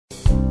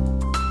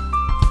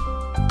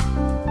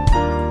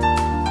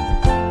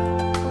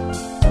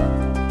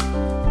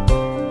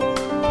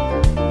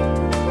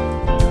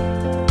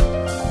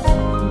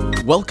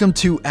Welcome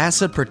to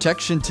Asset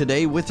Protection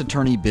Today with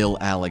attorney Bill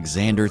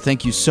Alexander.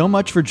 Thank you so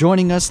much for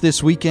joining us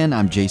this weekend.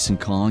 I'm Jason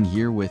Kong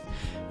here with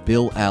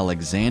Bill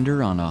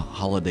Alexander on a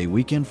holiday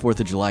weekend, 4th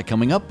of July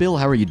coming up. Bill,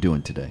 how are you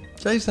doing today?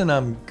 Jason,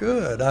 I'm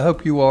good. I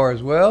hope you are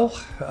as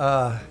well.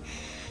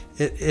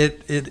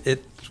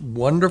 It's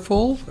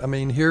wonderful. I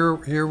mean, here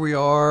we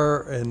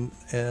are, and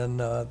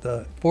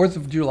the 4th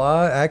of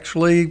July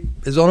actually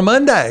is on a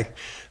Monday.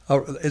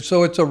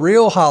 So it's a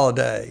real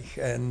holiday.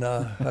 And,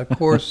 of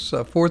course,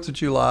 4th of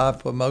July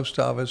for most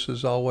of us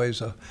is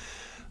always a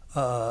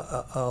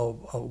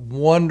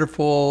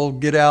wonderful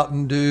get out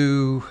and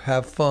do,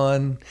 have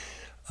fun.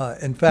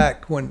 In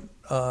fact, when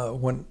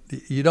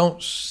you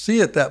don't see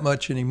it that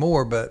much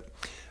anymore, but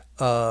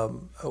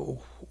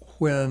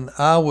when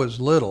I was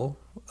little,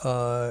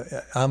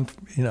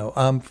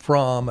 I'm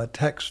from a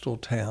textile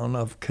town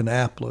of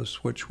Kannapolis,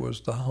 which was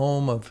the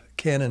home of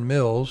Cannon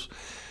Mills.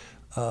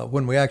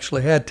 When we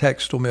actually had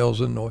textile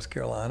mills in North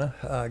Carolina.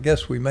 I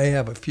guess we may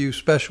have a few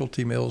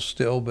specialty mills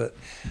still, but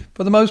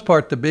for the most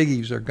part, the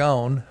biggies are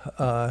gone,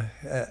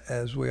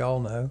 as we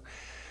all know.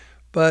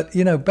 But,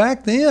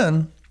 back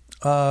then,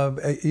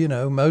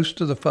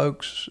 most of the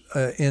folks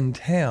in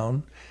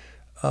town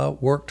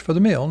worked for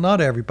the mill.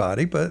 Not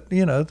everybody, but,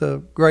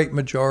 the great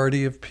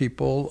majority of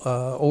people,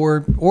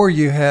 or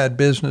you had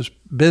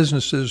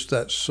businesses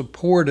that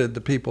supported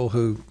the people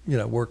who,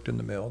 worked in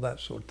the mill,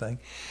 that sort of thing.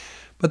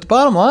 But the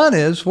bottom line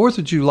is, 4th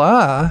of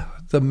July,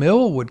 the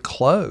mill would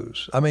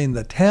close. I mean,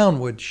 the town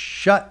would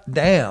shut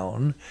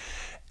down,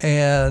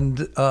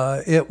 and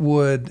it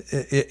would,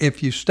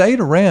 if you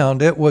stayed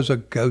around, it was a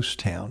ghost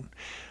town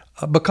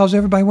because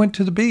everybody went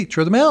to the beach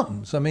or the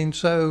mountains. I mean,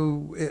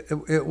 so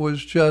it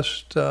was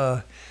just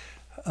the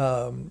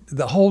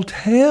whole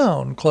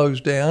town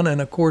closed down, and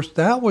of course,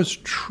 that was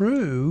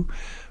true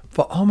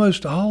for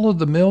almost all of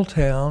the mill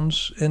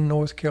towns in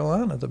North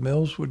Carolina. The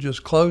mills would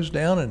just close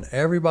down, and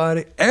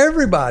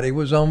everybody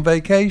was on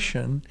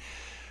vacation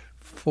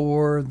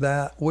for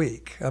that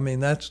week. I mean,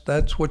 that's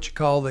what you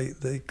call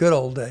the good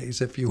old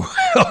days, if you will,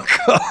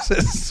 because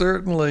it's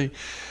certainly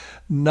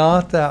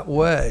not that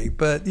way.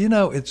 But,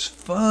 it's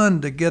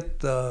fun to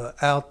get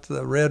out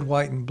the red,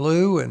 white, and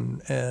blue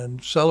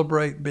and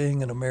celebrate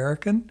being an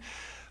American.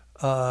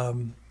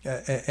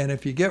 And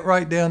if you get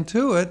right down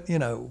to it,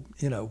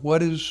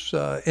 what is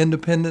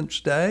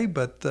Independence Day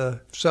but the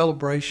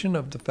celebration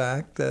of the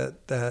fact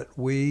that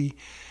we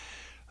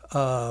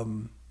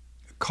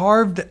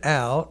carved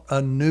out a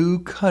new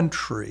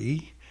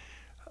country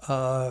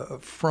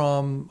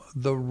from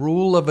the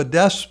rule of a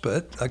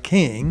despot, a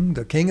king,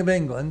 the King of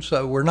England.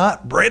 So we're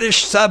not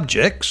British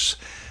subjects.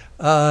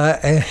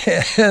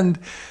 The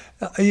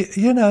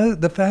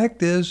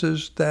fact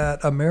is that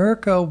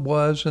America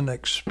was an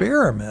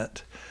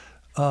experiment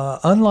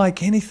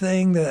unlike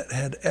anything that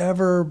had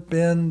ever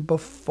been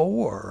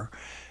before.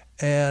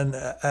 And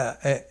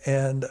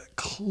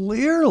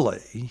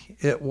clearly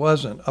it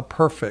wasn't a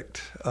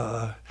perfect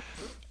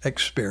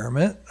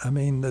experiment. I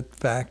mean, the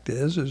fact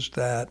is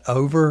that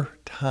over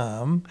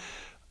time,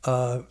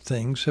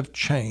 things have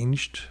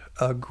changed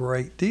a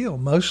great deal,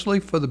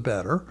 mostly for the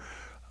better.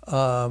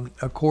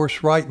 Of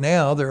course, right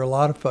now, there are a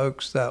lot of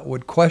folks that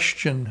would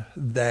question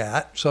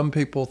that. Some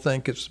people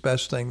think it's the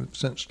best thing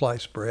since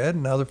sliced bread,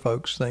 and other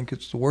folks think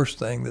it's the worst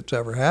thing that's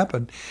ever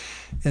happened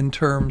in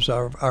terms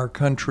of our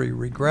country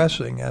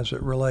regressing as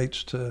it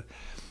relates to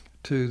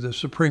the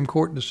Supreme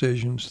Court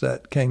decisions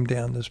that came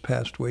down this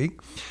past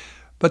week.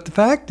 But the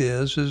fact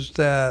is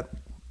that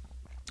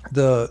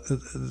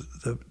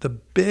the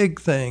big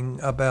thing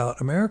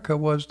about America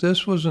was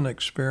this was an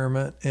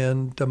experiment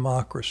in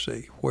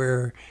democracy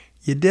where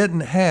you didn't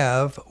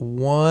have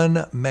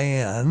one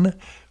man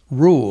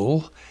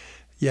rule.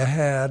 You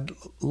had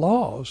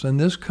laws, and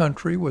this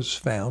country was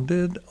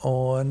founded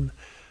on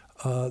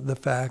the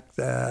fact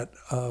that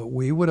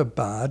we would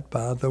abide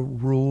by the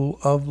rule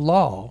of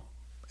law,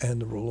 and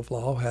the rule of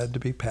law had to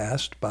be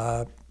passed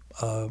by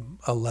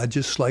a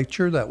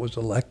legislature that was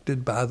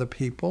elected by the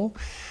people.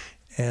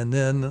 And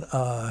then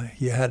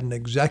you had an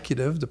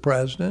executive, the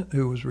president,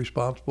 who was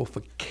responsible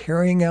for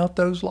carrying out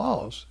those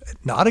laws,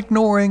 not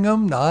ignoring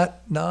them,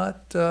 not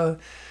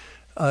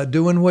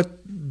doing what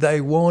they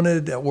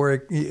wanted,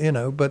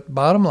 but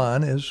bottom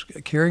line is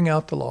carrying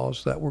out the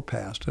laws that were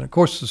passed. And of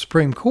course, the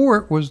Supreme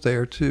Court was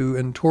there to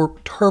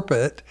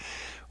interpret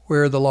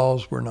where the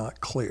laws were not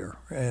clear.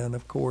 And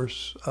of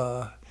course,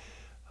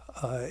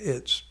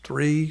 it's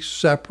three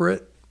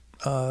separate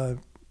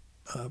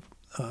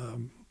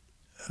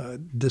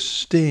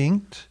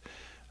distinct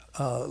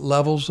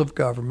levels of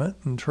government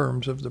in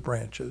terms of the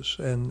branches,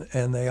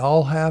 and they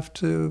all have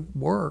to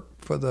work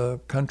for the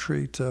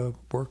country to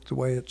work the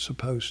way it's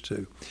supposed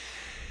to.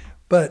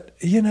 But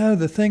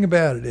the thing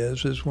about it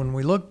is when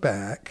we look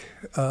back,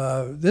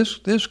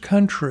 this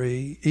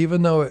country,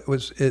 even though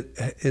it's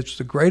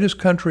the greatest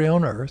country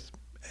on earth,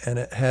 and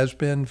it has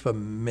been for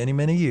many,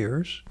 many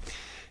years.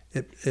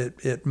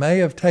 It may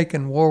have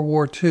taken World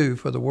War II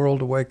for the world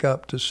to wake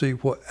up to see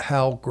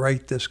how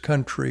great this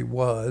country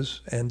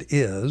was and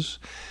is.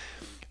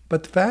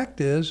 But the fact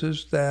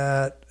is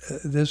that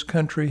this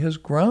country has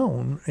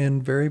grown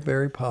in very,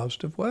 very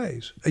positive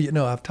ways.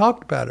 I've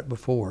talked about it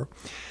before,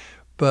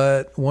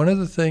 but one of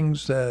the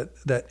things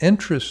that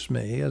interests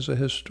me as a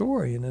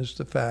historian is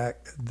the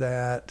fact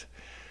that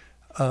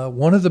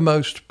one of the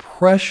most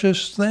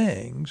precious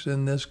things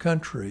in this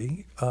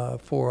country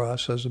for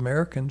us as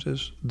Americans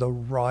is the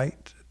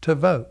right to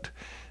vote.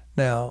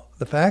 Now,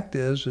 the fact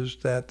is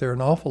that there are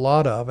an awful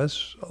lot of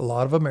us, a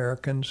lot of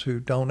Americans who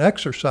don't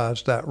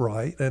exercise that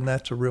right, and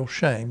that's a real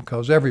shame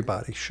because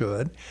everybody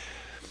should.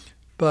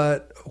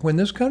 But when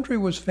this country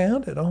was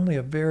founded, only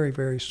a very,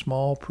 very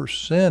small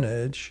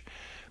percentage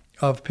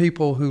of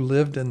people who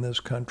lived in this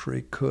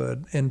country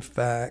could, in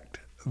fact,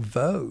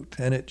 vote.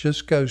 And it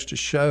just goes to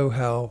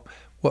show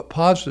what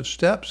positive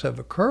steps have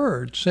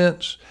occurred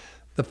since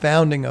the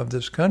founding of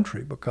this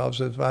country, because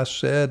as I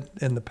said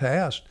in the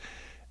past,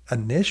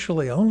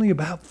 initially only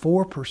about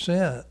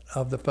 4%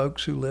 of the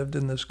folks who lived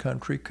in this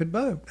country could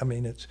vote. I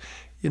mean,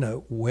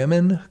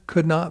 women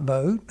could not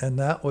vote, and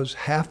that was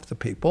half the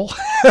people.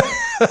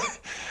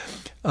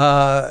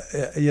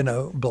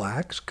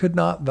 Blacks could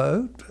not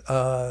vote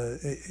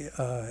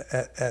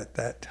at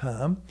that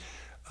time.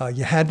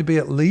 You had to be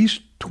at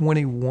least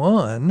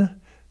 21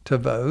 to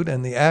vote,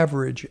 and the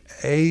average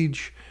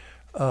age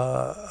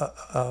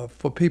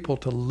for people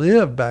to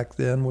live back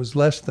then was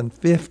less than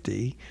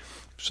 50.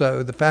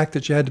 So the fact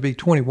that you had to be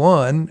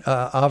 21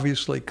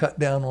 obviously cut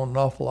down on an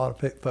awful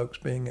lot of folks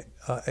being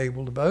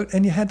able to vote,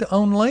 and you had to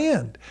own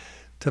land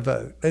to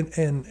vote.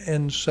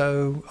 And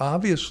so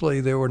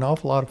obviously there were an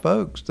awful lot of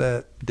folks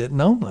that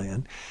didn't own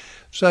land.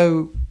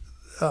 So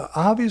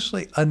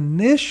obviously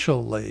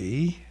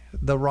initially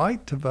the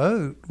right to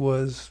vote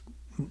was,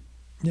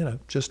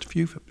 just a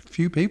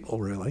few people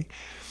really.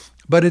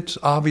 But it's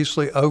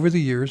obviously over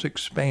the years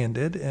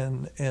expanded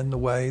in the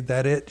way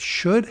that it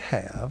should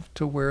have,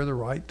 to where the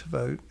right to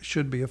vote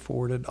should be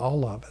afforded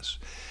all of us.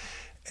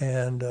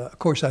 And of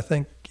course, I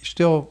think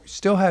you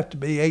still have to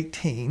be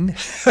 18,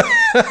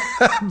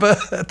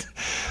 but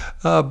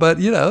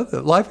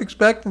the life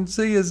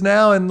expectancy is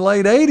now in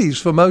late 80s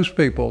for most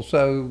people.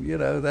 So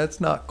that's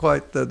not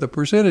quite the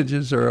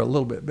percentages are a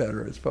little bit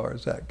better as far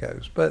as that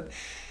goes. But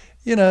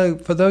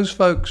for those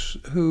folks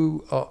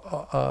who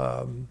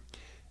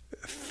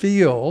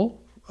feel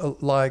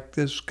like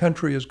this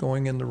country is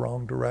going in the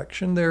wrong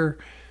direction,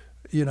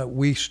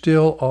 we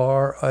still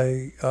are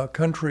a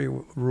country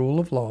rule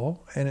of law,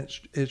 and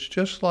it's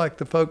just like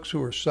the folks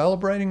who are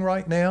celebrating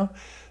right now.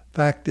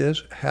 Fact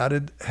is, how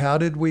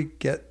did we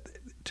get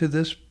to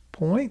this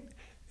point?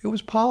 It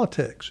was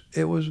politics.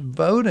 It was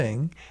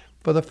voting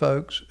for the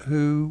folks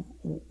who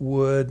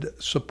would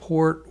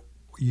support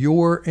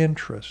your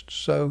interests.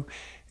 So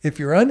if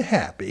you're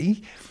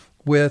unhappy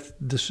with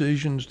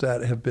decisions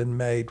that have been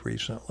made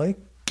recently,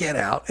 get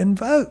out and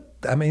vote.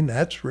 I mean,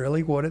 that's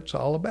really what it's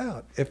all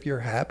about. If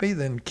you're happy,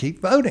 then keep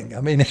voting. I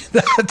mean,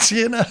 that's,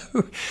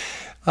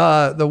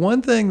 the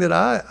one thing that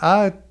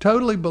I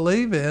totally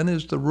believe in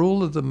is the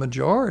rule of the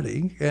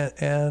majority.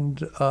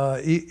 And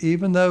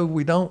even though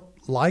we don't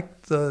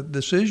like the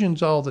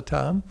decisions all the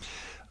time,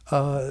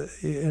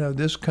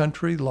 this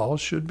country,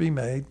 laws should be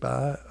made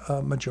by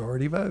a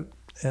majority vote.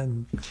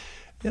 And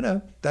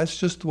that's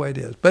just the way it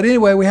is. But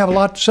anyway, we have a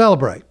lot to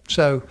celebrate.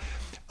 So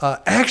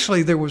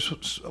actually, there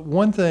was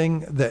one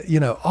thing that,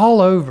 all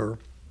over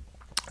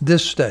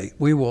this state,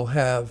 we will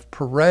have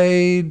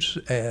parades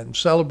and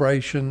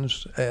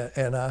celebrations,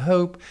 and I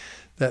hope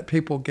that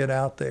people get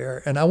out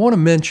there. And I want to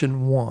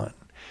mention one.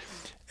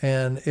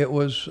 And it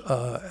was,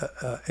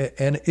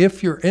 and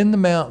if you're in the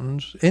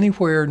mountains,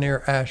 anywhere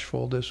near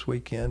Asheville this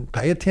weekend,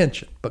 pay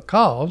attention,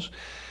 because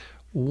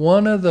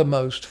one of the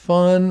most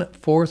fun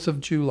 4th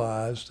of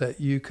Julys that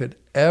you could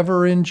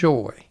ever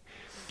enjoy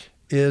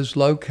is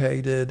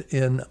located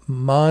in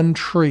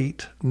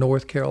Montreat,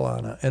 North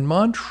Carolina. And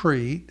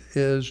Montreat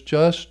is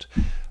just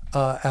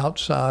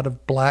outside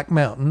of Black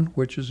Mountain,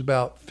 which is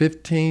about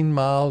 15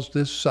 miles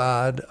this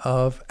side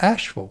of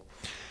Asheville.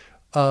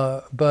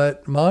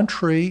 But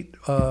Montreat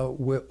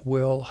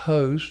will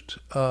host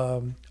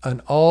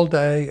an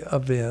all-day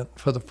event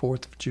for the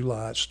 4th of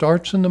July. It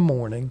starts in the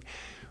morning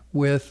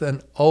with an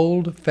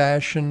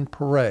old-fashioned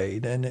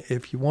parade. And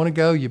if you want to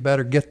go, you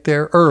better get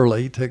there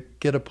early to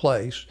get a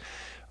place.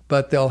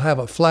 But they'll have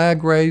a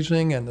flag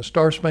raising and the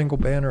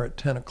Star-Spangled Banner at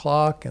 10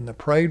 o'clock, and the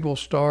parade will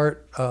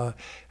start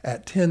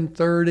at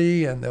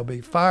 10:30, and there'll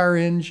be fire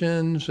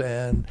engines,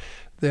 and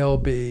there'll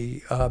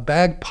be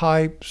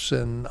bagpipes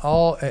and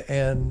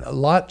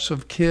lots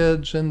of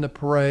kids in the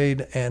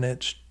parade, and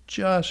it's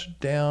just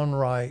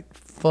downright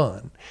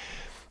fun.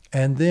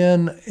 And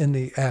then in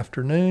the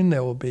afternoon,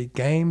 there will be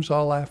games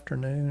all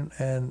afternoon,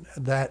 and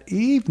that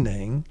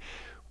evening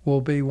will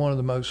be one of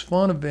the most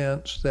fun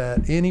events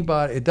that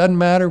anybody, it doesn't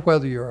matter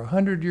whether you're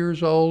 100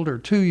 years old or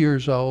 2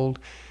 years old,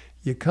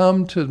 you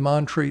come to the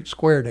Montreat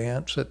Square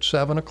Dance at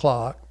 7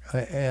 o'clock,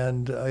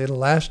 and it'll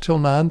last till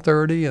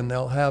 9:30, and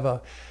they'll have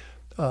a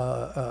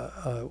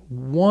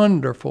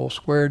wonderful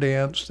square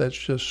dance that's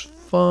just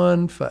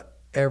fun for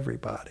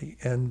everybody.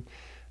 And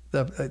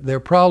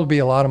there'll probably be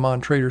a lot of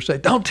Montreaters say,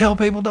 don't tell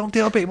people, don't,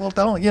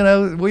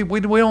 we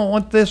don't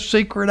want this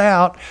secret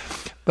out.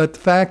 But the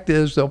fact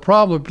is, there'll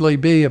probably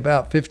be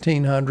about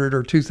 1,500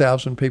 or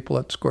 2,000 people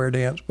at Square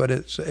Dance, but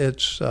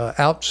it's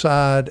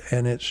outside,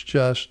 and it's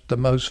just the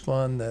most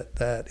fun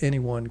that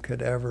anyone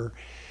could ever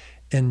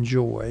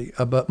enjoy.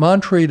 But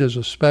Montreat is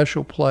a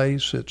special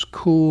place. It's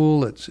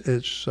cool. And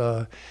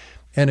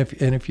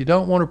if you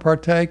don't want to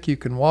partake, you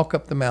can walk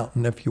up the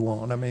mountain if you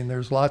want. I mean,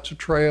 there's lots of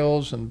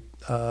trails and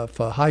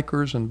for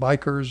hikers and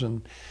bikers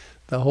and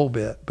the whole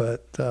bit.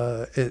 But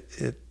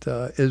it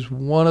is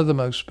one of the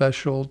most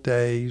special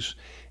days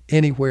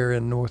anywhere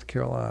in North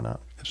Carolina.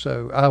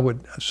 So I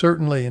would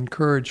certainly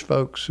encourage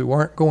folks who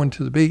aren't going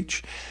to the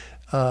beach,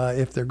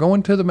 if they're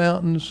going to the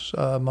mountains,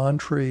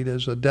 Montreat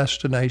is a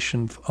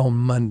destination on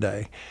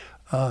Monday,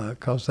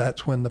 because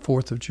that's when the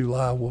 4th of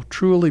July will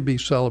truly be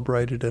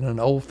celebrated in an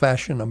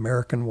old-fashioned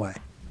American way.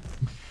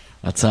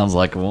 That sounds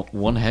like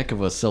one heck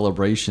of a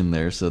celebration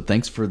there. So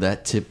thanks for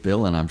that tip,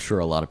 Bill. And I'm sure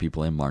a lot of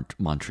people in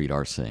Montreat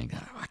are saying,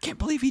 I can't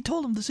believe he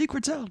told him the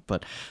secret's out.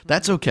 But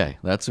that's okay.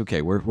 That's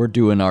okay. We're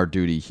doing our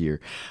duty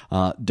here.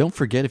 Don't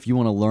forget, if you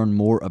want to learn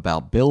more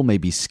about Bill,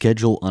 maybe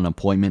schedule an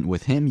appointment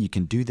with him, you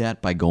can do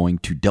that by going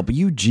to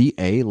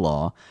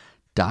WGALaw.com.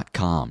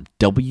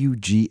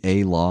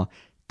 WGALaw.com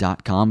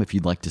if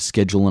you'd like to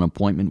schedule an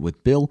appointment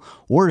with Bill,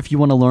 or if you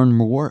want to learn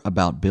more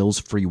about Bill's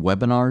free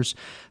webinars.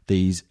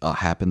 These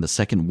happen the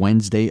second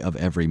Wednesday of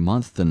every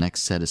month. The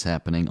next set is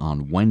happening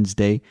on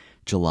Wednesday,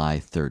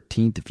 July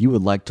 13th. If you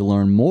would like to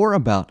learn more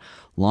about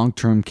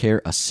long-term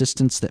care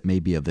assistance that may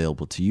be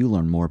available to you,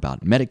 learn more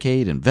about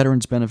Medicaid and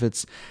veterans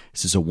benefits,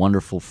 this is a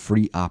wonderful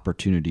free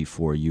opportunity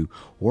for you.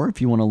 Or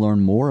if you want to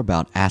learn more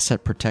about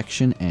asset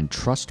protection and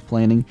trust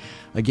planning,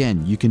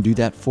 again, you can do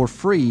that for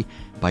free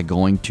by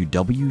going to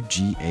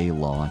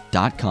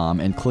WGALaw.com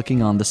and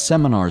clicking on the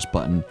seminars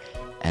button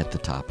at the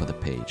top of the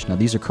page. Now,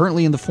 these are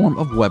currently in the form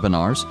of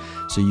webinars,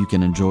 so you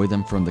can enjoy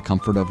them from the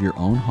comfort of your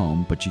own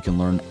home, but you can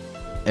learn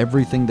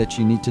everything that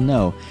you need to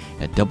know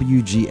at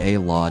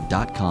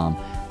WGALaw.com.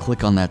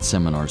 Click on that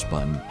seminars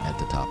button at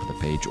the top of the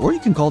page, or you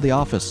can call the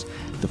office.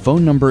 The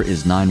phone number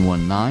is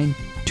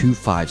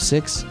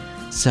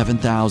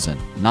 919-256-7000.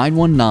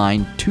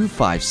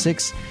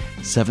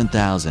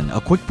 919-256-7000.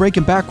 A quick break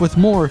and back with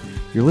more.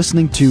 You're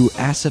listening to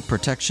Asset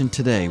Protection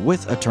Today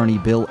with attorney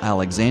Bill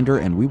Alexander,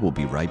 and we will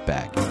be right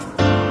back.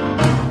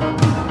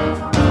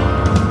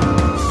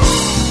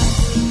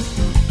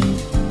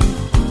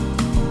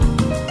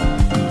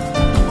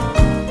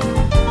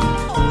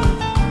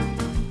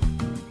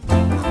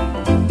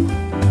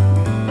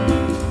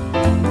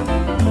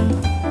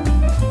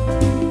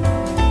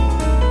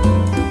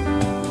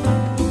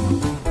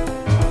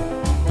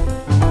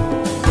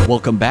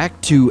 Welcome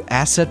back to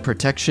Asset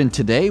Protection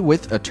Today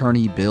with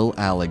attorney Bill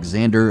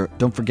Alexander.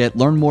 Don't forget,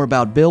 learn more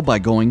about Bill by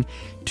going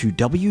to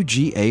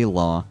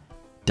WGALaw.com.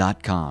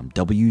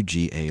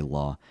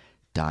 WGALaw.com.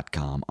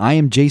 I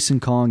am Jason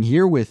Kong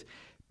here with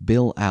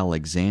Bill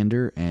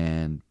Alexander.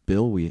 And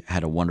Bill, we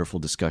had a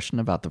wonderful discussion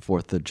about the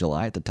 4th of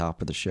July at the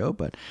top of the show,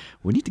 but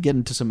we need to get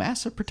into some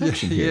asset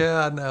protection here.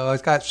 Yeah, I know. I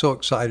got so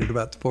excited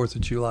about the 4th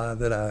of July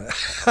that I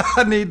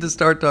need to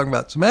start talking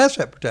about some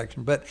asset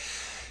protection. But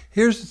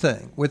here's the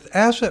thing. With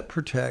asset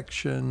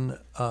protection,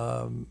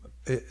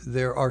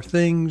 there are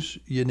things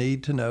you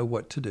need to know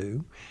what to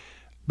do.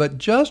 But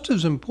just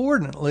as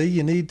importantly,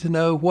 you need to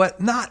know what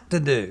not to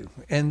do.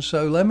 And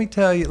so let me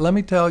tell you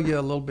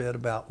a little bit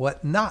about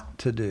what not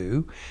to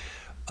do.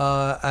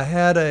 I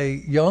had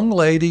a young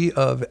lady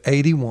of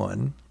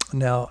 81.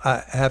 Now,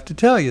 I have to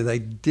tell you, they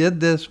did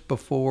this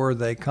before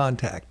they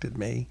contacted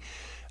me.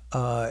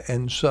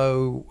 And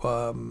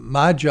so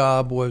my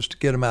job was to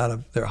get them out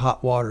of their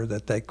hot water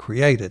that they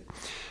created.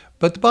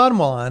 But the bottom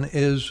line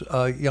is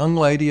a young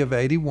lady of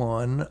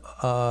 81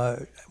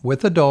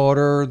 with a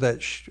daughter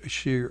that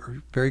she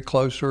very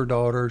close to her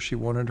daughter. She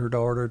wanted her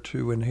daughter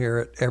to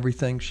inherit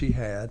everything she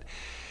had.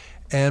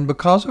 And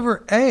because of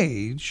her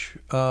age,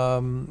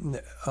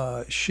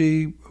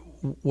 she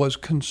was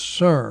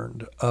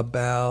concerned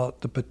about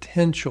the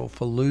potential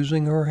for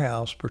losing her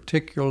house,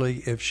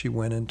 particularly if she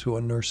went into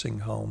a nursing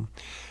home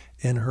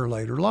in her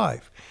later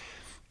life.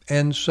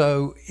 And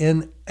so,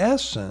 in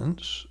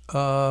essence,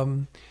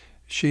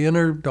 she and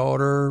her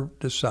daughter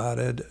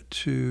decided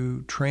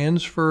to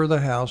transfer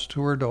the house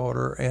to her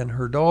daughter, and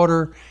her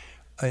daughter,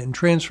 in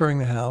transferring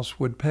the house,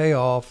 would pay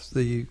off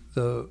the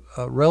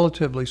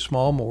relatively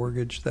small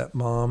mortgage that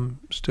Mom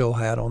still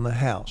had on the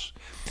house.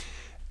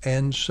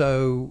 And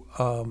so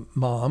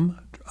Mom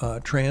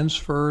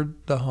transferred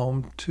the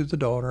home to the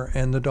daughter,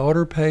 and the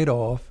daughter paid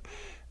off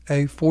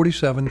a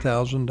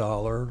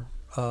 $47,000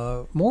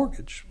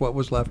 mortgage, what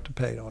was left to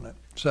pay on it.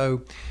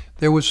 So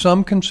there was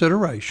some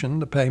consideration,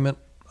 the payment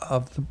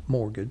of the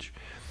mortgage.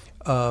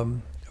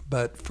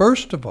 But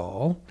first of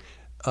all,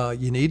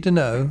 you need to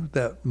know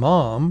that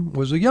Mom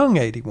was a young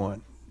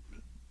 81,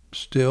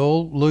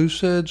 still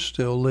lucid,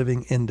 still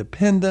living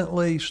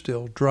independently,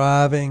 still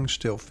driving,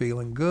 still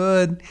feeling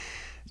good,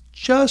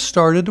 just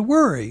started to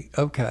worry.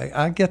 Okay,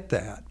 I get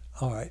that.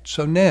 All right,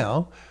 so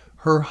now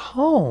her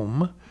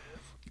home,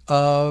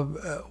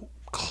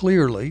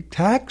 clearly,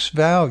 tax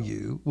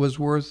value was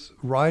worth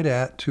right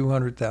at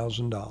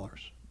 $200,000.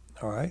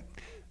 All right.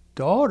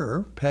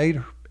 Daughter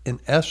paid, in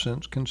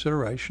essence,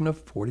 consideration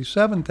of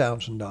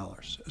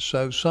 $47,000.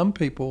 So some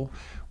people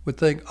would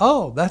think,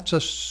 oh, that's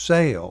a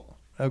sale.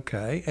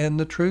 Okay. And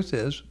the truth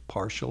is,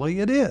 partially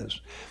it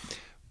is.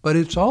 But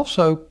it's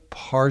also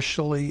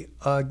partially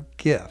a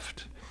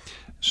gift.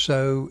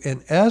 So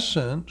in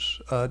essence,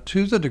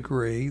 to the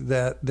degree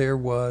that there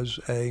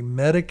was a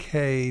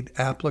Medicaid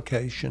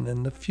application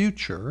in the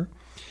future,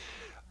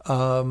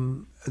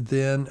 then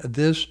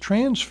this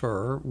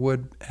transfer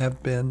would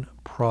have been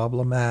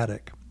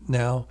problematic.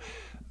 Now,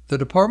 the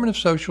Department of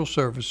Social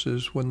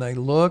Services, when they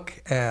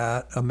look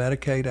at a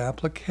Medicaid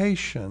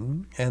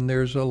application and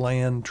there's a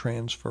land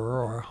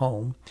transfer or a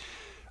home,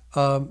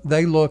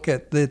 they look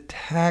at the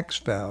tax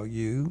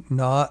value,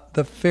 not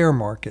the fair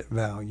market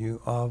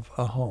value of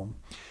a home.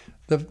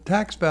 The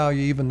tax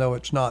value, even though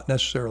it's not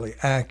necessarily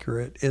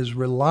accurate, is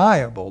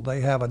reliable.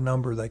 They have a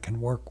number they can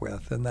work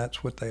with, and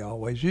that's what they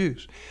always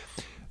use.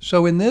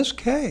 So in this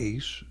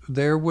case,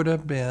 there would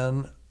have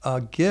been a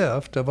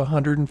gift of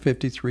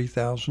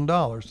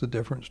 $153,000, the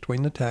difference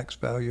between the tax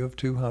value of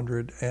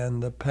 $200,000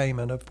 and the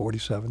payment of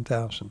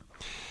 $47,000.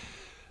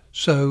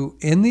 So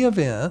in the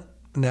event,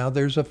 now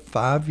there's a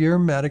 5-year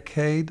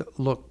Medicaid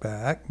look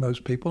back.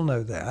 Most people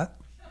know that.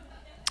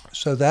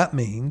 So that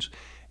means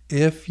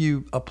if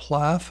you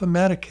apply for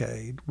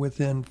Medicaid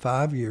within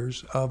 5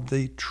 years of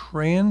the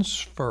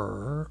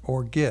transfer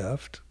or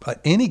gift,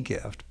 any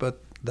gift,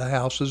 but the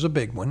house is a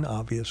big one,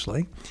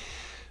 obviously.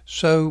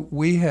 So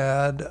we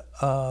had,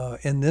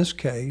 in this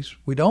case,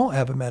 we don't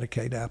have a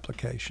Medicaid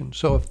application.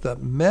 So if the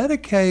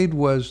Medicaid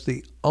was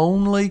the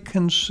only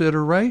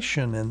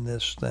consideration in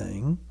this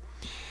thing,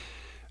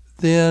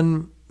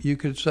 then you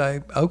could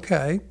say,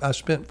 okay, I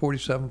spent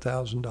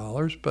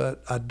 $47,000,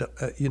 but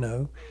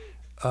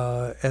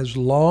as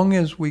long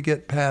as we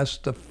get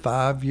past the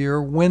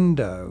 5-year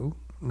window,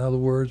 in other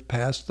words,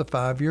 past the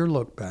 5-year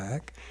look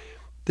back,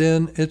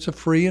 then it's a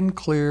free and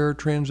clear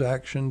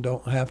transaction.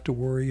 Don't have to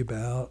worry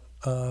about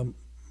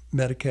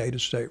Medicaid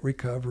estate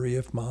recovery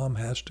if mom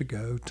has to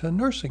go to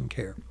nursing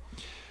care.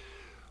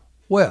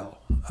 Well,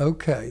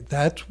 okay,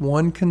 that's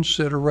one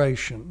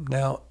consideration.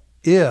 Now,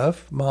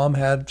 if mom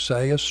had,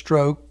 say, a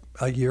stroke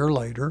a year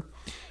later,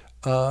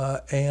 so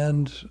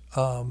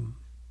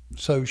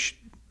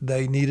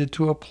they needed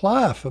to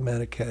apply for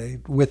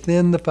Medicaid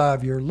within the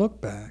 5-year look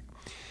back,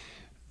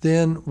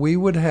 then we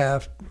would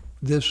have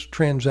this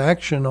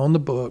transaction on the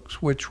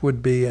books, which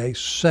would be a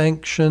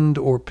sanctioned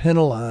or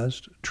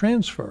penalized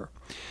transfer.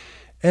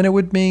 And it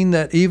would mean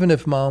that even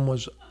if mom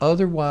was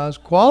otherwise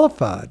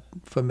qualified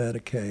for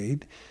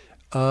Medicaid,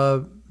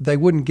 they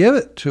wouldn't give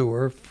it to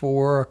her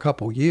for a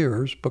couple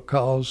years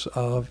because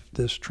of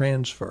this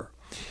transfer.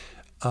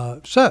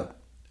 That,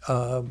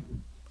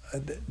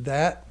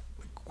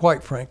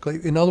 quite frankly,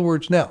 in other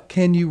words, now,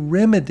 can you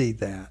remedy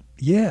that?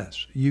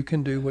 Yes, you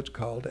can do what's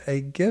called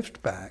a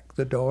gift back.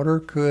 The daughter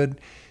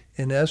could,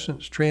 in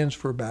essence,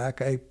 transfer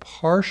back a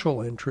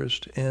partial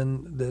interest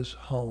in this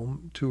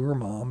home to her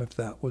mom if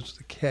that was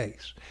the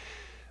case.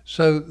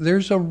 So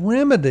there's a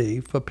remedy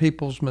for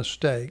people's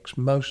mistakes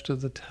most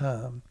of the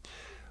time.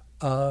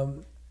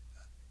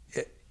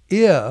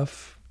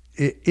 If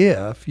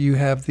you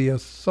have the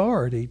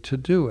authority to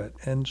do it.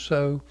 And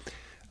so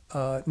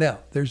now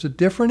there's a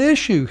different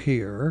issue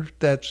here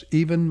that's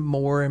even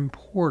more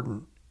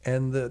important.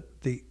 And the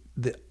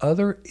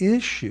other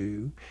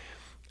issue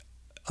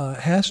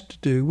has to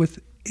do with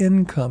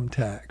income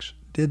tax.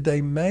 Did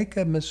they make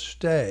a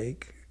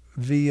mistake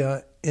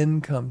via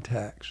income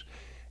tax?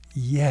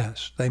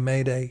 Yes, they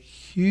made a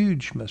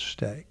huge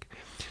mistake.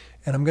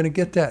 And I'm going to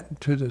get that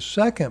to the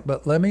second,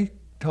 but let me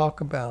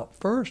talk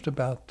first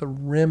about the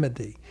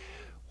remedy.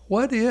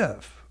 What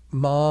if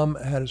mom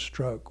had a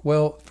stroke?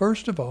 Well,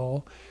 first of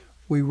all,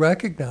 we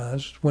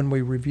recognized when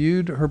we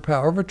reviewed her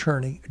power of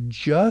attorney,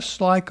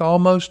 just like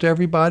almost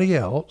everybody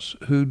else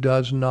who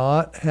does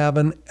not have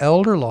an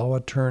elder law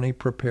attorney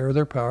prepare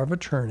their power of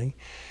attorney,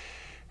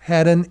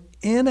 had an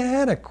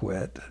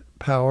inadequate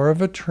power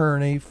of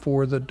attorney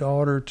for the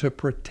daughter to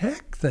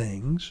protect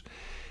things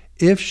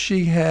if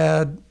she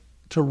had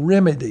to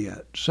remedy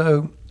it.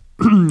 So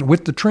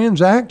with the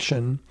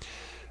transaction,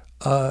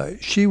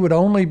 she would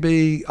only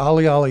be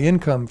ollie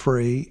income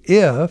free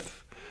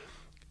if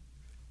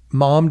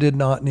mom did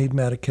not need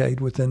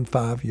Medicaid within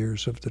 5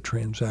 years of the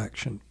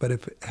transaction. But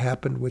if it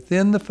happened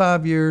within the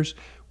 5 years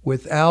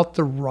without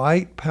the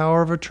right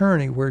power of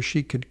attorney where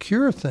she could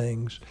cure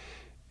things,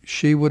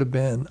 she would have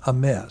been a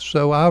mess.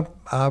 So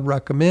I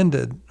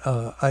recommended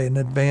an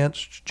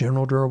advanced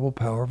general durable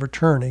power of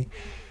attorney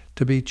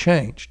to be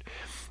changed.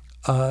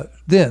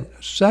 Then,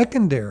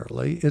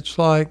 secondarily, it's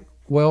like,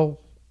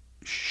 well,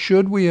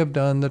 should we have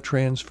done the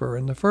transfer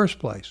in the first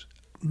place?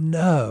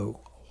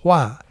 No.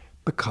 Why?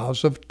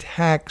 Because of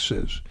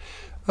taxes.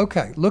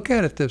 Okay, look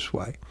at it this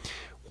way.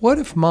 What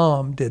if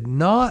mom did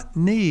not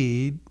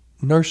need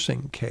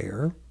nursing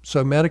care,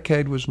 so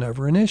Medicaid was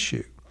never an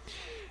issue?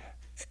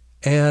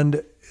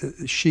 And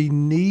she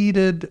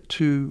needed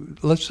to,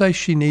 let's say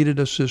she needed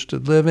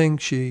assisted living.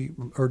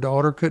 Her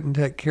daughter couldn't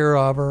take care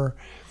of her,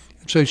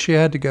 so she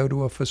had to go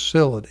to a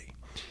facility.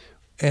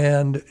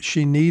 And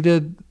she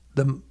needed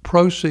the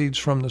proceeds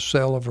from the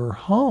sale of her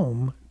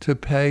home to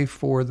pay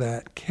for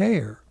that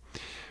care.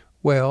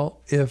 Well,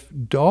 if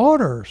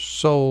daughter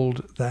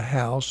sold the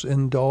house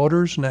in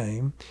daughter's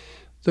name,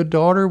 the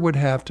daughter would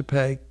have to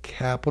pay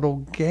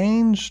capital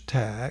gains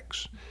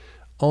tax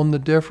on the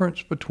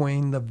difference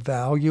between the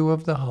value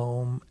of the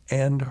home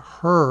and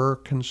her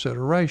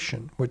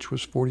consideration, which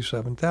was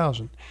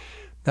 $47,000.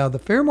 Now, the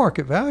fair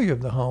market value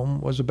of the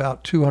home was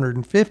about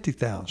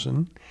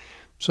 $250,000.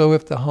 So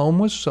if the home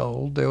was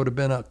sold, there would have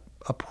been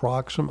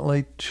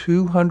approximately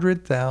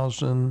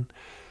 $200,000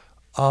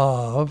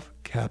 of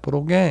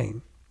capital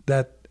gain.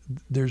 That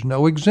there's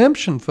no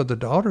exemption for the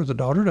daughter. The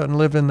daughter doesn't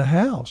live in the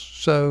house.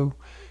 So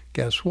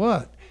guess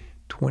what?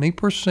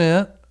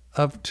 20%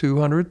 of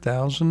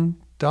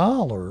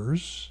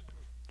 $200,000,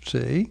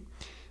 see,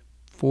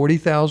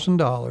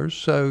 $40,000.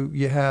 So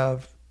you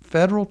have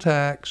federal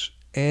tax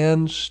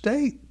and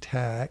state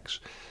tax.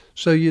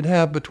 So you'd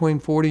have between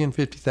 $40,000 and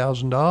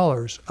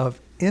 $50,000 of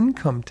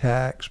income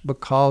tax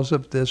because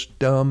of this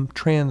dumb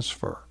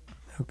transfer.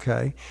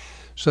 Okay,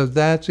 so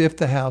that's if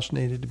the house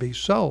needed to be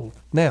sold.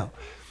 Now,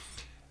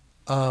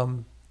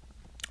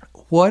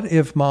 what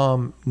if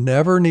mom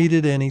never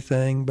needed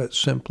anything but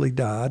simply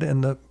died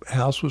and the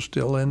house was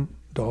still in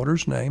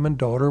daughter's name and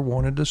daughter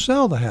wanted to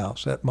sell the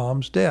house at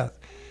mom's death?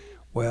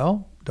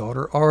 Well,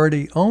 daughter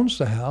already owns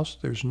the house.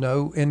 There's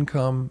no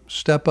income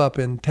step up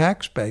in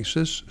tax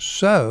basis.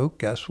 So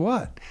guess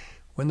what?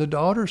 When the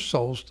daughter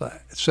sells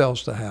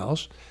the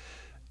house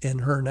in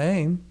her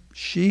name,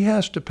 she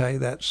has to pay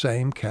that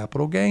same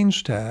capital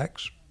gains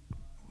tax,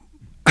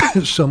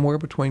 somewhere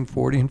between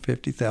 $40,000 and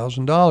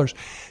 $50,000,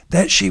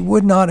 that she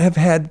would not have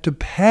had to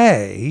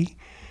pay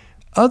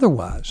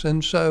otherwise.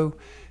 And so,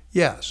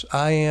 yes,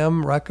 I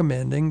am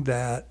recommending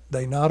that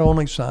they not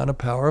only sign a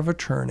power of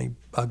attorney,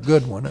 a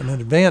good one, an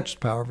advanced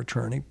power of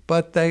attorney,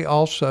 but they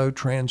also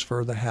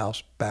transfer the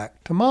house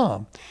back to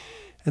mom.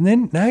 And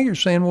then now you're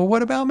saying, well,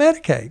 what about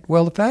Medicaid?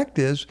 Well, the fact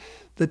is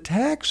the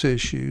tax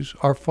issues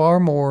are far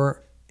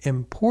more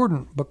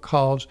important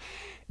because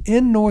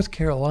in North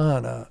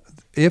Carolina,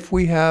 if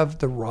we have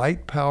the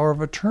right power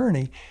of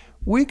attorney,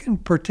 we can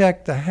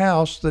protect the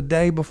house the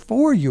day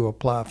before you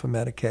apply for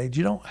Medicaid.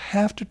 You don't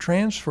have to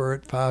transfer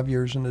it 5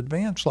 years in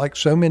advance like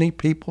so many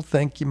people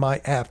think you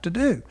might have to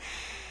do.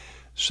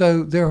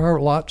 So there are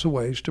lots of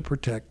ways to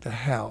protect the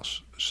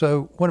house.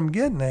 So what I'm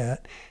getting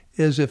at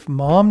is if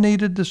mom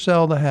needed to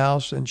sell the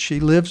house and she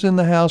lives in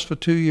the house for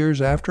 2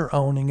 years after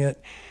owning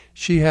it,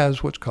 she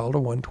has what's called a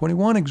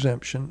 121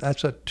 exemption.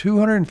 That's a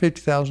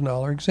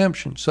 $250,000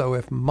 exemption. So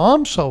if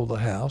mom sold the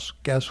house,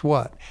 guess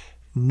what?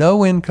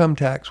 No income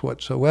tax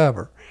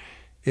whatsoever.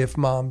 If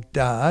mom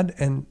died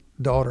and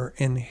daughter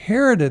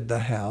inherited the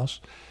house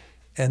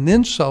and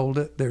then sold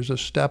it, there's a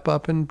step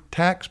up in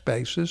tax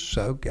basis.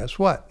 So guess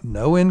what?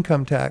 No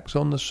income tax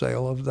on the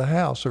sale of the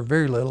house, or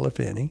very little, if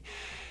any.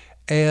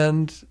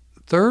 And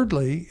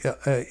thirdly,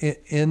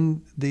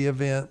 in the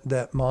event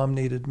that mom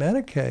needed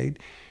Medicaid,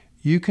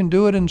 you can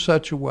do it in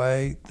such a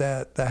way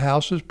that the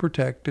house is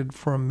protected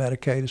from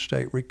Medicaid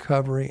estate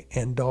recovery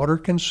and daughter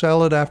can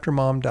sell it after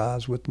mom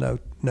dies with no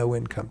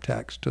income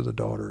tax to the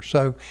daughter.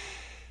 So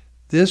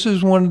this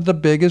is one of the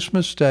biggest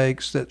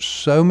mistakes that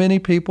so many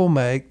people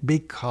make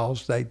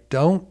because they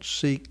don't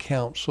seek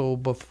counsel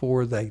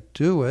before they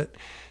do it.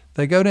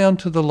 They go down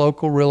to the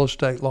local real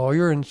estate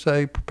lawyer and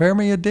say, prepare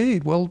me a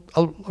deed. Well,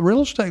 a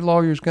real estate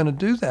lawyer is going to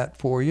do that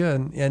for you,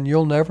 and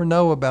you'll never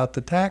know about the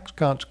tax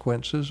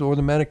consequences or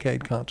the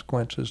Medicaid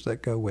consequences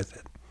that go with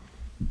it.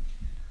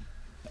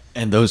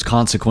 And those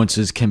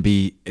consequences can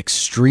be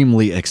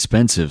extremely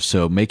expensive.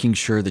 So making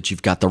sure that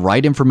you've got the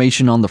right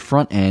information on the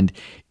front end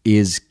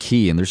is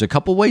key. And there's a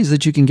couple ways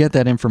that you can get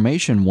that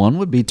information. One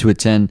would be to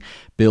attend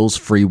Bill's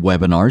free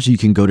webinars. You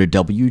can go to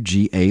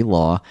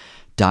WGALaw.com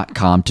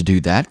to do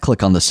that.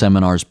 Click on the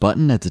seminars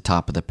button at the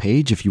top of the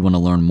page if you want to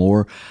learn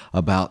more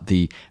about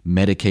the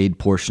Medicaid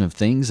portion of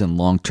things and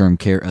long-term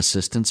care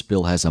assistance.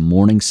 Bill has a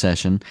morning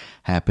session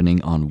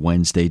happening on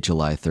Wednesday,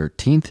 July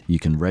 13th. You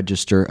can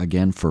register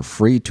again for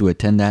free to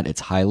attend that.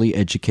 It's highly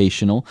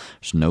educational.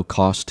 There's no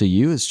cost to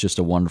you. It's just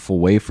a wonderful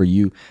way for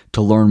you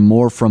to learn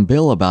more from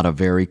Bill about a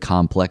very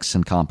complex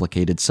and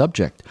complicated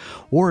subject.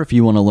 Or if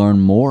you want to learn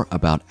more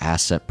about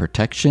asset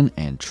protection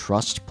and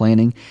trust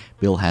planning,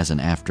 Bill has an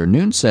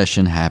afternoon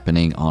session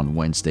happening on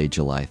Wednesday,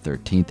 July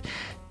 13th,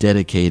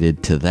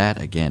 dedicated to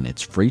that. Again,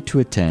 it's free to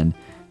attend,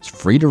 it's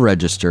free to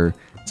register,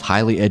 it's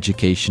highly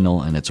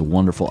educational, and it's a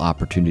wonderful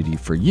opportunity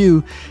for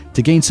you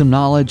to gain some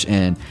knowledge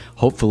and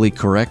hopefully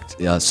correct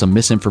some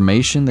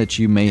misinformation that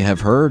you may have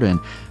heard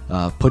and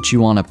put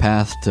you on a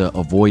path to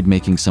avoid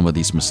making some of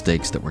these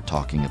mistakes that we're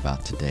talking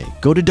about today.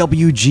 Go to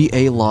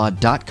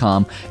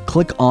WGALaw.com,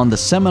 click on the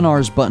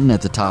seminars button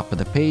at the top of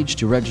the page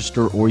to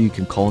register, or you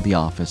can call the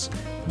office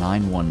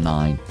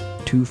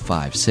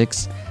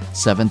 919-256-9900.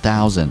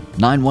 919-256-7000.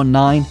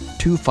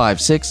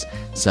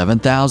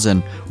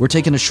 919-256-7000. We're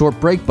taking a short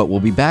break, but we'll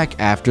be back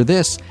after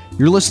this.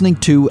 You're listening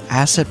to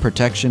Asset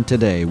Protection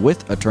Today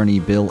with attorney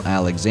Bill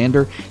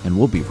Alexander, and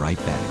we'll be right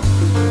back.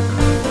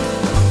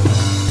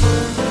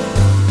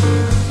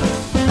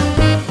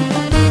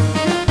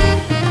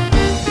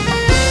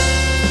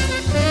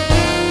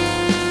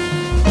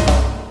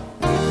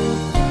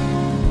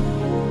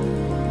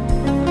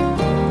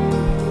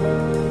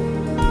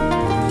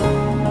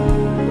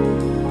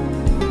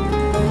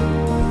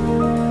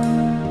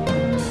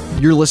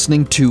 You're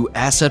listening to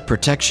Asset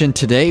Protection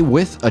Today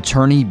with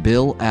attorney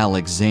Bill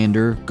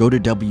Alexander. Go to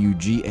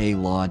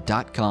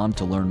WGALaw.com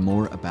to learn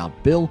more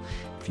about Bill.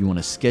 If you want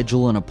to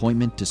schedule an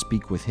appointment to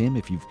speak with him,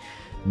 if you've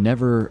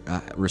never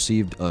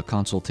received a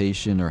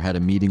consultation or had a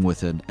meeting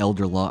with an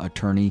elder law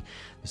attorney,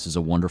 this is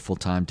a wonderful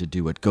time to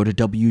do it. Go to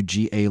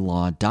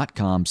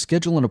WGALaw.com,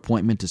 schedule an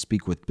appointment to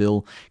speak with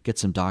Bill, get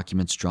some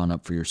documents drawn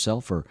up for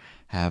yourself, or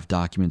have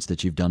documents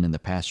that you've done in the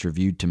past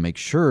reviewed to make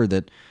sure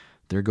that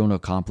they're going to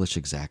accomplish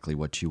exactly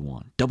what you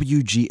want.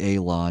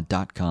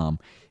 WGALaw.com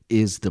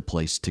is the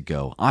place to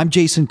go. I'm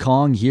Jason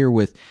Kong here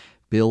with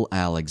Bill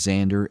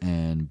Alexander.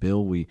 And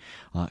Bill, we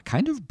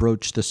kind of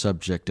broached the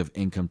subject of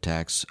income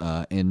tax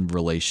in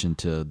relation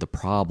to the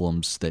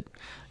problems that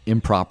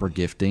improper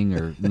gifting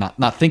or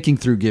not thinking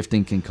through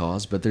gifting can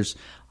cause. But there's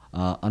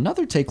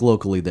another take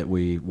locally that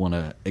we want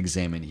to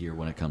examine here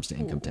when it comes to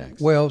income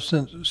tax. Well,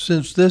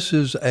 since this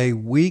is a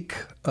week,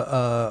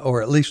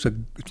 or at least a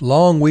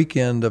long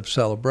weekend of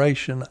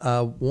celebration,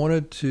 I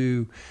wanted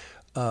to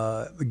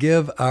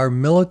give our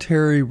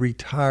military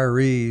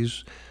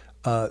retirees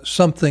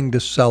something to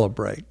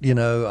celebrate. You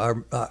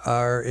know,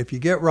 our if you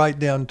get right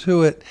down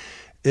to it,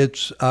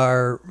 it's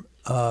our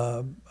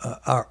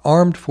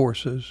armed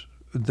forces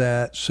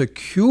that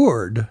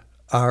secured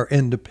our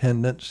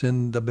independence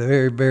in the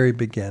very, very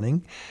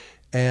beginning.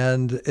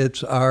 And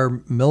it's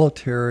our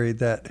military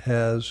that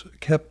has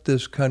kept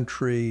this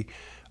country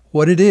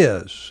what it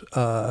is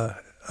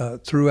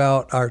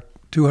throughout our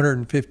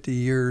 250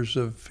 years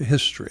of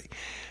history.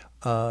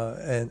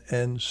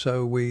 And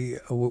so we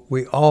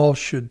all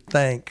should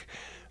thank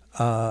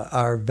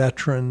our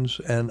veterans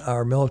and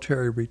our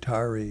military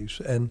retirees.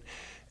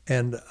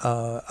 And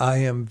I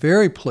am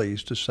very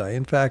pleased to say,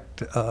 in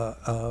fact,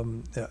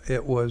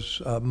 it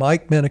was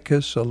Mike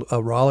Minicus,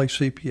 a Raleigh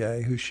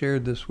CPA, who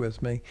shared this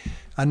with me.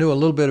 I knew a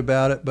little bit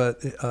about it,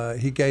 but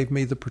he gave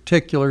me the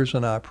particulars,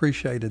 and I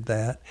appreciated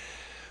that.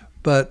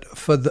 But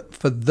for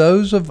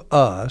those of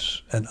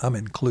us, and I'm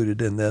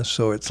included in this,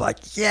 so it's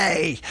like,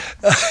 yay!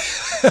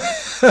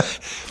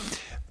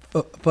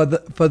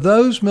 For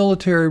those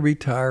military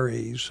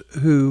retirees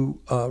who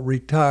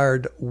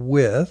retired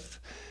with,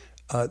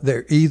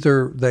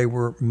 they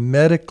were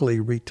medically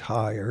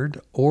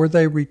retired, or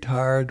they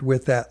retired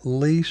with at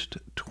least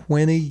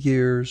 20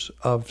 years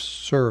of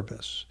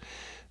service.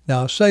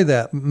 Now, I'll say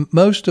that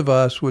most of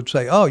us would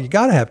say, oh, you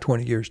got to have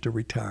 20 years to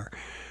retire.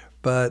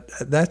 But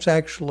that's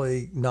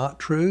actually not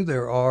true.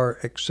 There are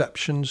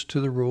exceptions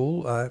to the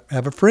rule. I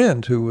have a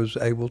friend who was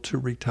able to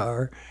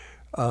retire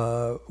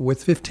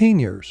with 15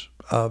 years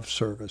of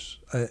service.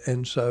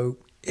 And so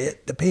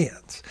it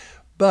depends.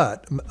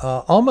 But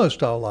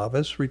almost all of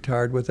us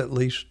retired with at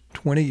least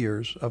 20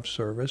 years of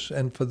service.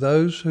 And for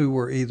those who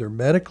were either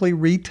medically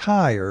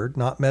retired,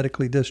 not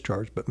medically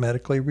discharged, but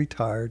medically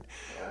retired,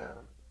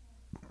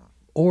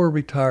 or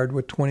retired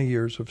with 20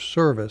 years of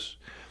service,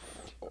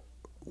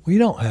 we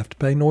don't have to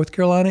pay North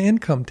Carolina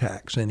income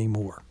tax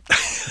anymore.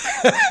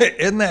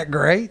 Isn't that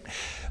great?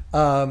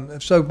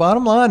 So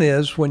bottom line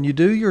is, when you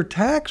do your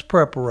tax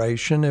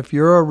preparation, if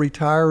you're a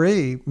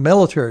retiree,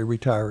 military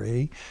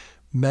retiree,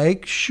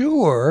 make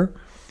sure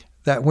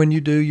that when you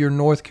do your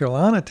North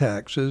Carolina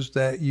taxes,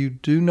 that you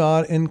do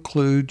not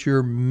include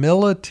your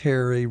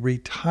military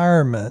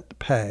retirement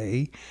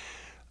pay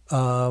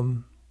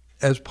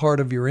as part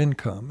of your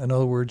income. In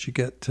other words, you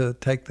get to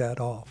take that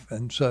off.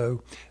 And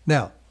so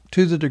now,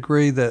 to the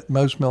degree that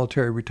most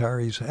military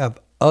retirees have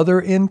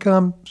other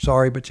income,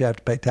 sorry, but you have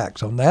to pay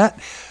tax on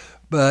that.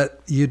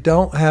 But you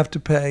don't have to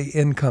pay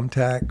income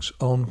tax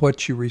on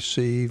what you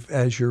receive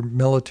as your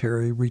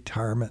military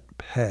retirement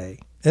pay.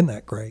 Isn't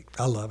that great?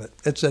 I love it.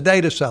 It's a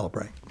day to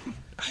celebrate.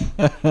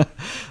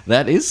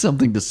 That is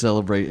something to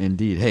celebrate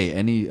indeed. Hey,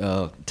 any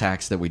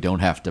tax that we don't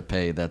have to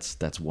pay,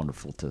 that's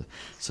wonderful to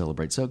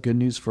celebrate. So good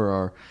news for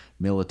our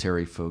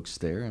military folks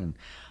there, and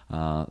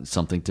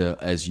something to,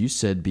 as you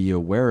said, be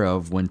aware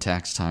of when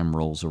tax time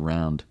rolls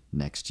around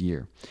next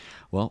year.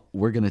 Well,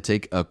 we're going to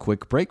take a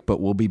quick break,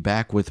 but we'll be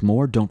back with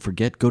more. Don't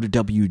forget, go to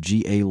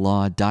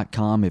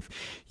WGALaw.com if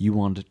you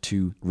want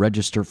to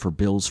register for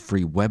Bill's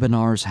free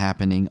webinars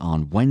happening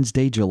on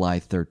Wednesday, July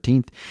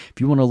 13th.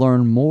 If you want to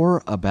learn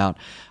more about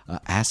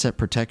asset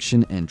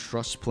protection and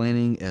trust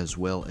planning, as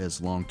well as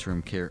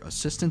long-term care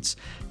assistance,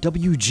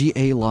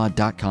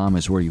 WGALaw.com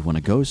is where you want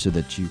to go so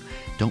that you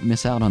don't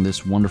miss out on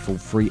this wonderful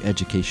free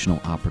educational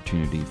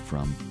opportunity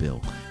from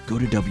Bill. Go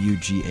to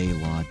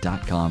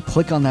WGALaw.com,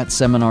 click on that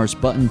seminars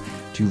button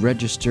to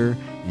register,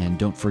 and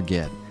don't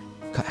forget,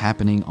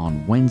 happening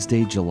on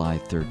Wednesday, July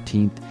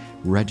 13th.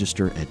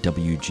 Register at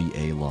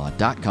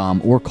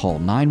WGALaw.com or call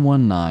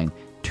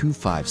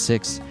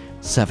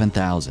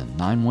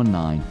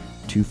 919-256-7000.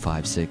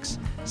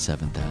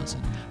 919-256-7000.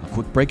 A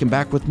quick break and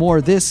back with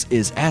more. This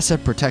is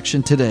Asset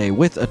Protection Today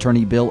with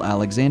Attorney Bill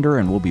Alexander,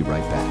 and we'll be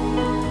right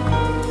back.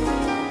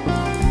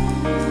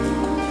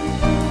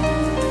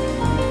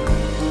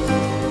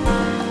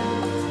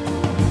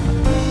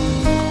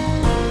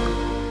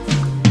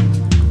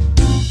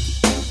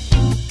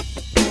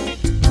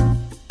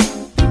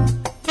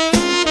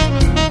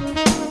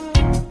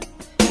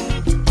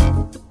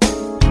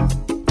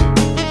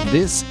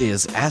 This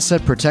is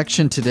Asset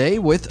Protection Today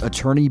with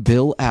Attorney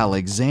Bill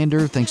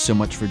Alexander. Thanks so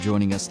much for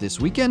joining us this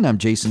weekend. I'm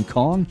Jason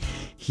Kong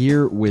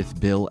here with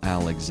Bill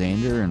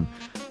Alexander, and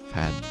we've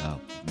had a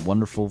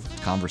wonderful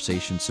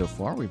conversation so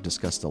far. We've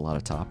discussed a lot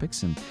of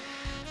topics. And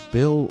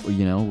Bill,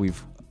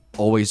 we've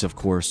always, of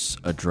course,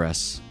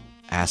 addressed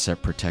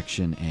asset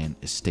protection and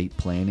estate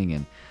planning.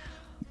 And,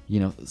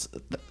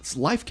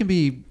 life can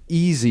be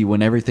easy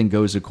when everything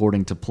goes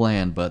according to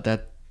plan, but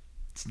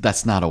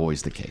that's not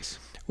always the case.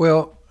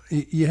 Well,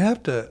 you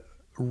have to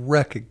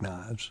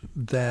recognize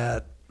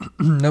that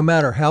no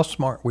matter how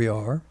smart we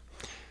are,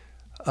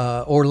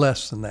 or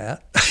less than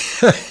that,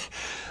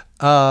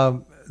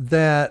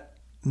 that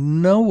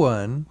no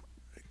one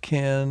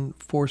can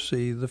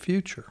foresee the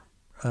future.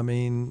 I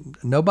mean,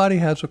 nobody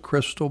has a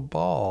crystal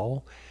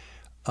ball.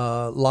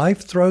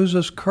 Life throws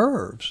us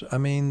curves. I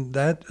mean,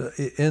 that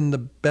in the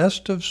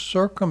best of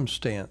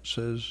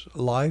circumstances,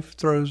 life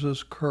throws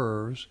us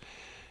curves,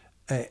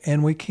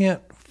 and we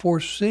can't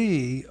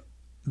foresee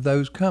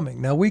those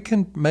coming. Now, we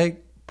can make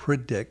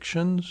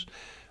predictions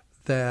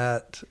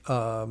that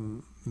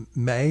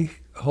may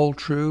hold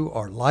true,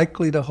 are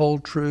likely to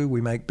hold true.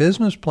 We make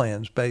business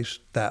plans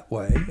based that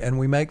way, and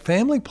we make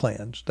family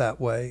plans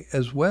that way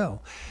as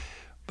well.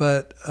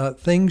 But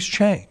things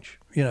change.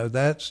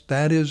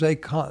 That is a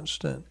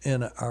constant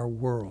in our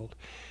world.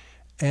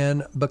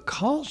 And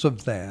because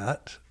of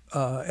that,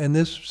 and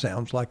this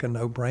sounds like a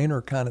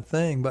no-brainer kind of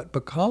thing, but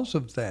because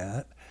of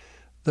that,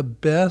 the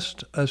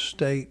best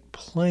estate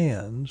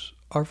plans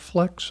are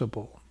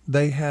flexible.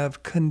 They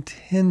have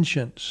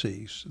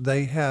contingencies.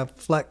 They have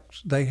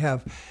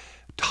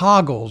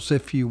toggles,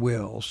 if you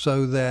will,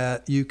 so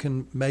that you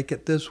can make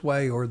it this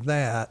way or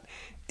that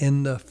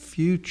in the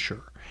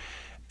future.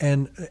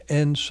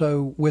 And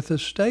so with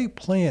estate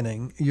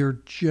planning, you're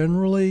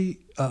generally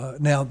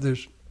now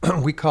there's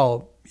we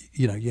call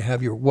you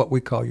have your what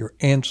we call your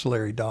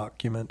ancillary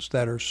documents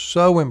that are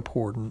so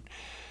important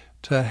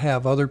to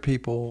have other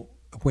people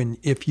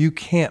if you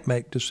can't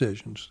make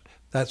decisions.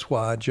 That's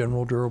why a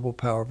general durable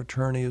power of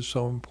attorney is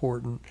so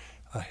important.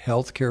 A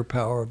healthcare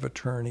power of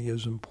attorney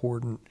is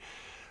important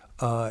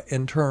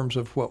in terms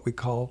of what we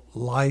call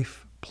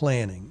life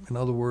planning. In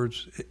other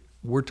words,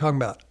 we're talking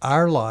about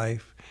our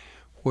life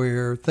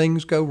where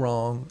things go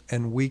wrong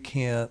and we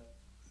can't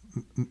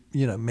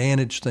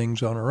manage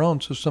things on our own,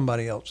 so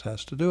somebody else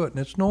has to do it. And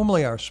it's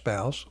normally our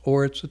spouse,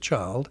 or it's a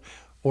child,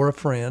 or a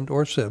friend,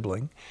 or a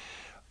sibling,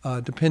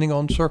 depending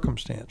on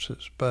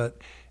circumstances. But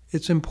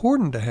it's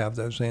important to have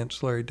those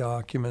ancillary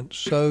documents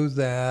so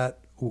that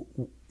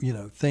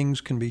things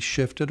can be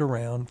shifted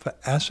around for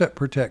asset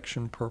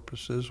protection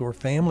purposes or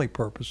family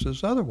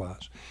purposes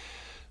otherwise.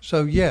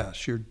 So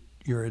yes,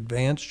 your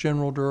advanced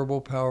general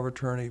durable power of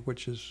attorney,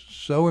 which is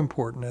so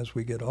important as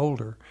we get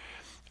older,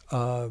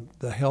 the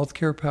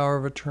healthcare power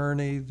of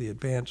attorney, the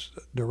advanced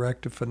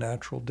directive for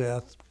natural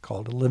death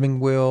called a living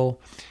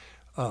will.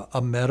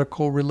 A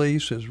medical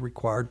release is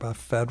required by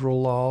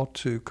federal law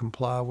to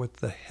comply with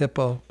the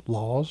HIPAA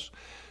laws.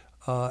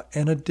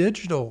 And a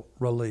digital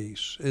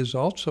release is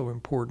also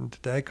important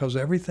today because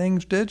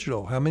everything's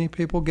digital. How many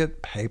people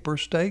get paper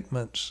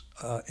statements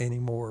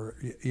anymore?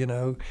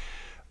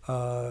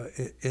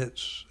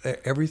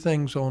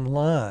 Everything's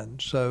online.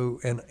 So,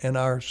 and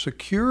our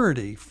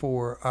security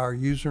for our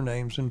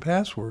usernames and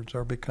passwords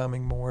are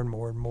becoming more and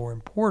more and more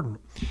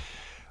important.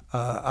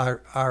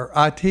 Our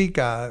IT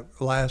guy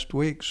last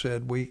week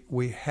said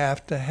we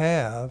have to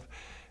have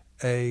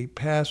a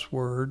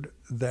password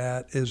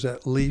that is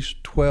at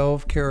least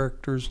 12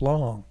 characters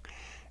long,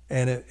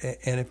 and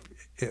if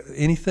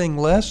anything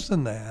less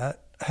than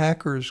that,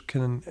 hackers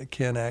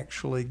can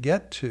actually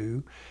get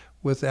to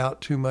without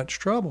too much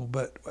trouble.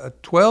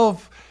 But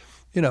 12,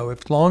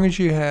 as long as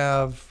you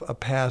have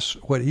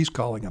what he's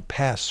calling a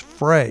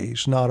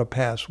passphrase, not a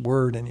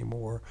password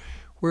anymore,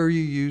 where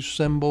you use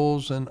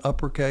symbols and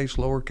uppercase,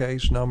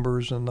 lowercase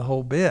numbers and the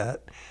whole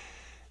bit.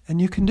 And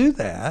you can do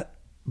that,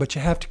 but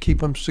you have to keep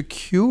them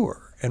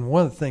secure. And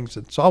one of the things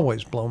that's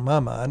always blown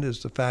my mind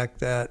is the fact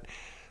that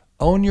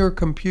on your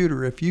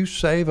computer, if you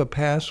save a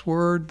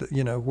password,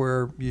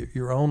 where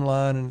you're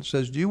online and it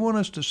says, do you want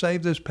us to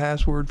save this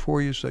password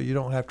for you so you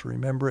don't have to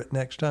remember it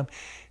next time?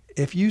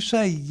 If you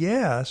say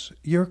yes,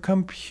 your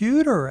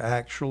computer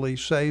actually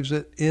saves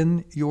it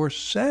in your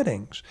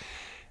settings.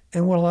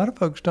 And what a lot of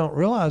folks don't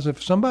realize,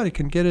 if somebody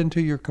can get into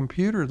your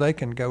computer, they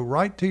can go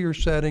right to your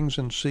settings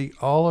and see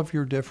all of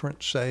your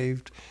different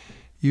saved,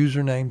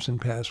 usernames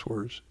and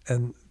passwords.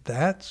 And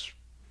that's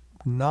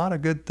not a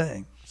good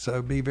thing.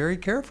 So be very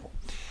careful.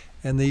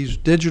 And these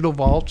digital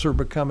vaults are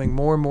becoming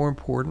more and more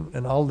important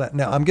and all that.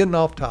 Now, I'm getting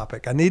off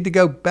topic. I need to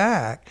go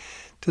back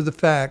to the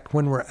fact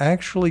when we're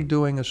actually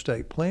doing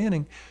estate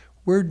planning,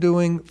 we're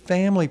doing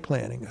family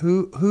planning.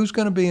 Who's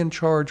going to be in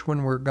charge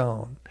when we're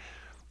gone?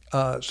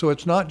 So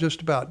it's not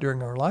just about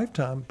during our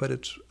lifetime, but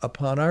it's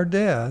upon our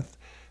death.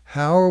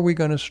 How are we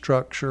going to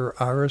structure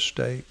our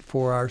estate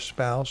for our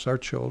spouse, our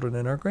children,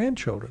 and our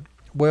grandchildren?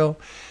 Well,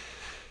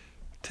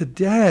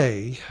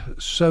 today,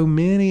 so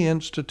many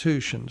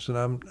institutions,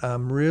 and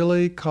I'm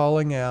really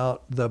calling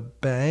out the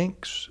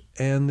banks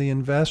and the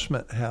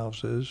investment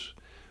houses,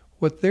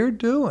 what they're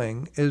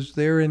doing is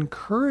they're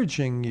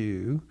encouraging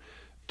you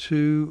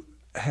to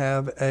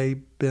have a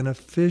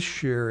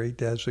beneficiary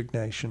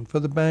designation. For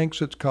the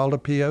banks, it's called a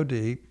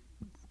POD,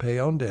 pay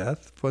on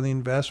death. For the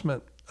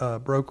investment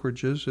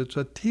brokerages, it's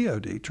a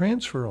TOD,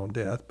 transfer on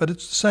death. But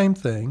it's the same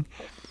thing.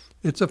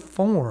 It's a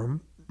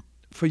form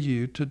for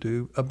you to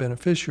do a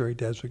beneficiary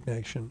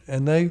designation.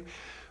 And they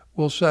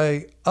will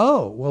say,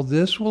 oh, well,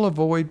 this will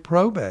avoid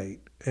probate.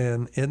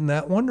 And isn't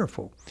that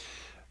wonderful?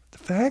 The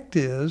fact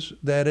is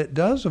that it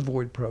does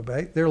avoid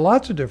probate. There are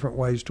lots of different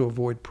ways to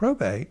avoid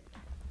probate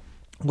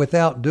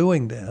without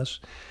doing this,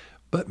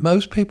 but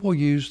most people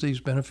use these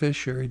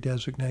beneficiary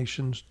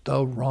designations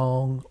the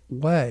wrong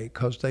way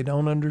because they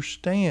don't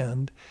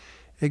understand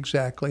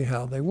exactly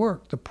how they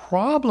work. The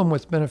problem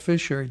with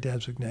beneficiary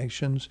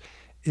designations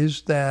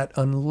is that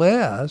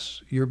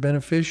unless your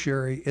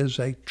beneficiary is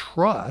a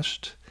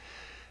trust,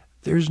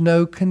 there's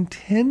no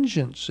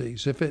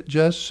contingencies. If it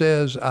just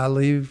says, I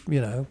leave,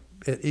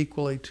 it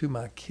equally to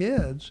my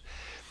kids,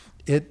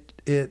 it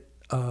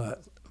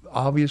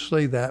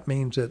obviously that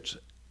means it's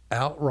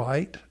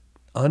outright,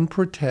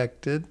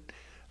 unprotected.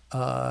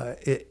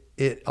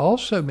 It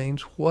also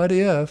means, what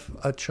if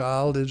a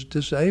child is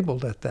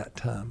disabled at that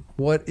time?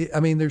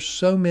 There's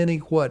so many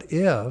what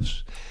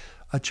ifs.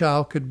 A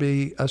child could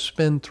be a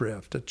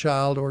spendthrift. A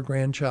child or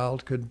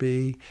grandchild could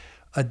be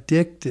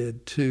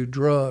addicted to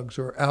drugs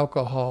or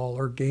alcohol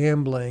or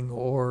gambling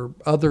or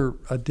other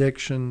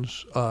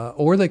addictions,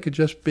 or they could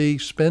just be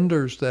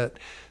spenders that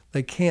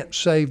they can't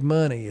save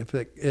money. If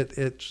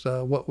it's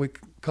what we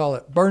call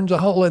it, burns a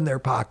hole in their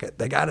pocket.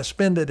 They got to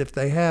spend it if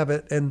they have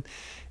it. And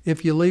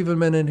if you leave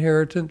them an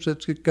inheritance,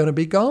 it's going to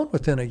be gone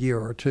within a year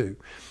or two.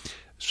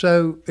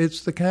 So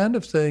it's the kind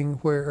of thing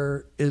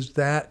where is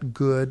that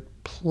good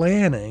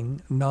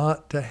planning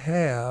not to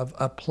have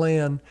a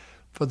plan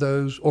for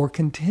those or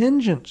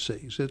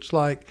contingencies. It's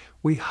like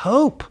we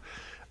hope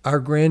our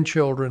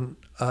grandchildren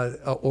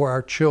or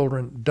our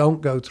children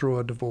don't go through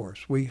a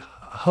divorce. We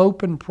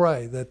hope and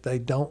pray that they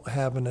don't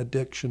have an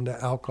addiction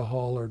to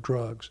alcohol or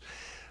drugs.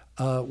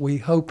 We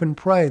hope and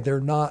pray they're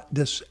not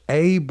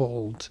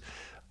disabled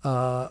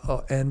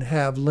and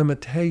have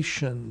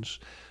limitations.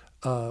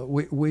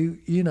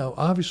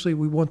 Obviously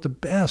we want the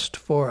best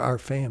for our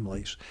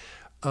families.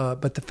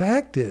 But the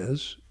fact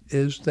is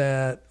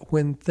that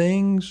when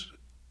things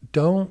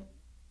don't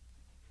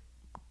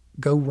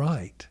go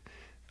right,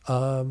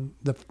 then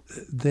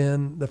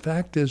the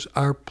fact is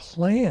our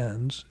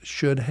plans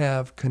should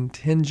have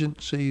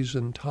contingencies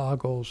and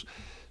toggles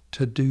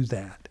to do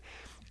that.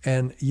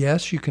 And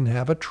yes, you can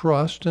have a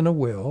trust and a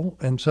will,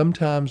 and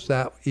sometimes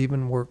that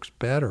even works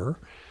better.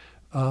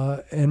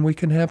 And we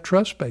can have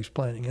trust-based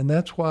planning. And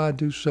that's why I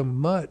do so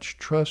much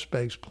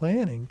trust-based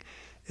planning,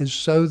 is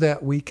so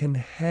that we can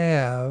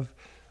have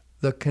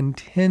the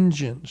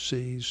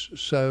contingencies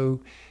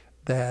so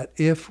that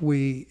if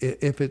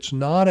it's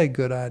not a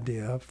good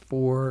idea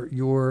for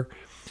your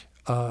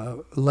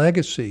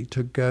legacy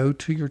to go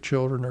to your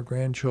children or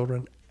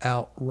grandchildren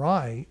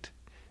outright,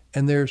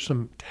 and there's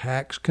some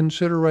tax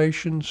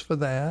considerations for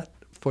that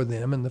for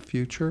them in the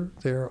future.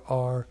 There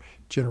are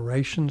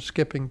generation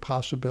skipping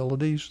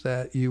possibilities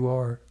that you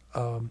are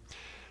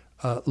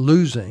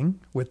losing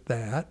with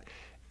that.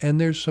 And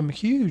there's some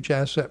huge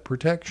asset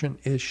protection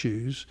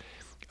issues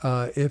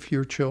if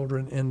your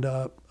children end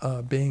up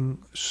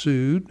being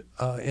sued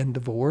in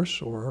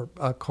divorce or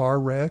a car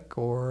wreck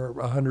or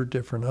 100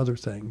 different other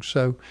things.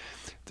 So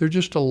there are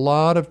just a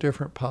lot of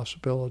different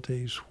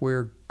possibilities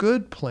where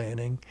good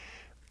planning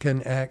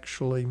can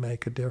actually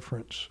make a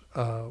difference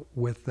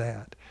with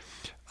that.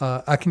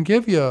 I can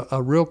give you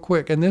a real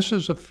quick, and this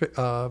is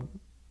a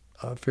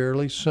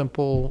fairly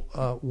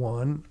simple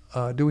one.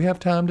 Do we have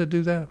time to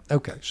do that?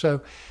 Okay,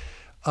 so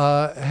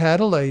had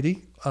a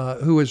lady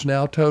who is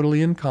now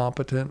totally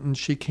incompetent, and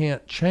she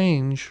can't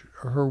change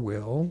her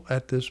will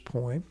at this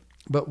point.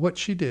 But what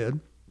she did,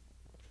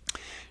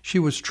 she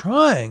was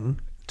trying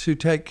to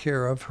take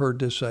care of her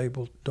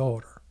disabled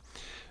daughter.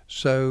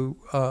 So,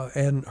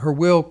 and her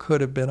will could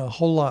have been a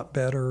whole lot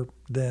better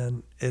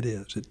than it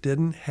is. It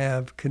didn't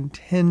have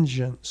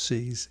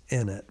contingencies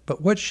in it.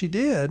 But what she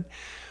did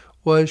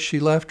was she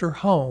left her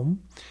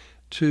home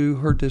to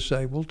her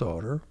disabled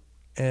daughter,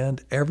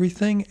 and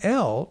everything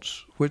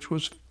else, which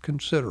was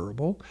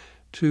considerable,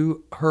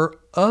 to her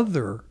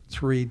other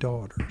 3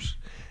 daughters.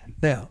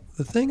 Now,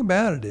 the thing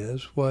about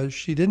it was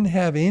she didn't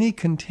have any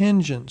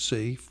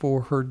contingency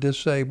for her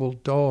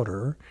disabled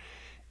daughter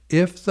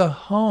if the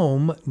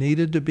home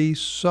needed to be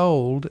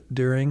sold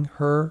during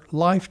her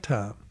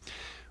lifetime.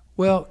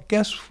 Well,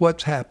 guess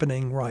what's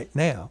happening right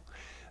now?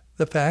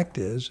 The fact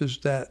is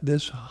that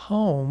this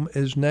home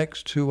is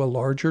next to a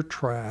larger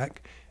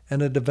tract,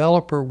 and a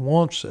developer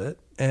wants it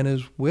and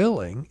is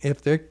willing,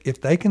 if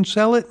they can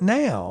sell it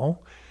now,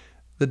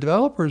 the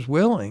developer is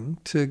willing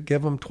to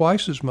give them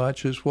twice as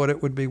much as what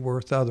it would be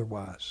worth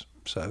otherwise.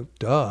 So,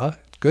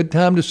 good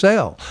time to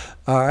sell.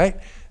 All right.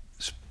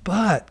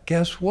 But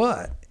guess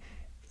what?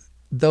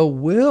 The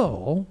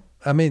will,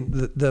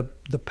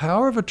 the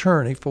power of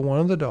attorney for one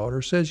of the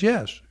daughters says,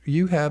 yes,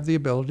 you have the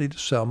ability to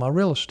sell my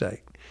real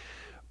estate.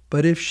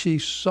 But if she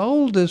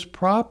sold this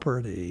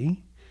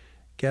property,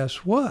 guess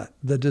what?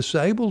 The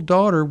disabled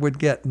daughter would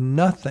get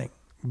nothing,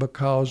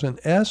 because in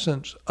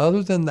essence,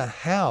 other than the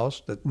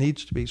house that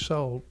needs to be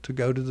sold to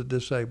go to the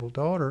disabled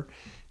daughter,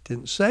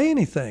 didn't say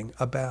anything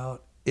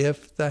about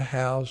if the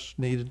house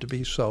needed to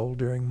be sold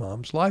during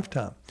mom's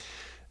lifetime,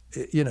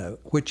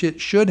 which it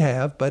should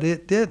have, but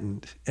it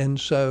didn't. And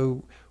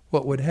so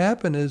what would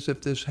happen is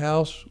if this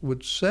house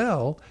would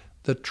sell,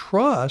 the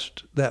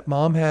trust that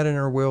mom had in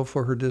her will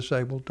for her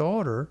disabled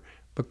daughter,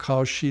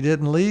 because she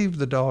didn't leave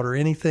the daughter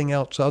anything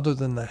else other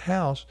than the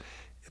house,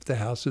 if the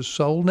house is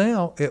sold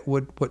now, it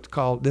would what's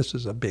called, this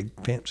is a big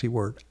fancy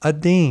word, a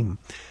deem.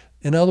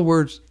 In other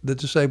words, the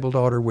disabled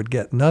daughter would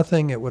get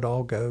nothing. It would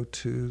all go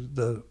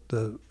to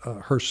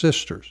her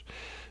sisters.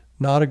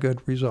 Not a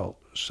good result.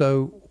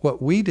 So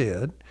what we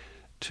did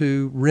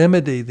to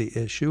remedy the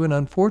issue, and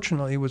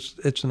unfortunately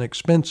it's an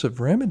expensive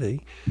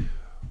remedy,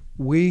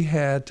 we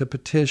had to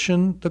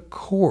petition the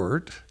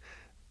court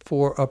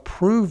for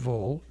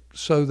approval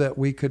so that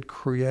we could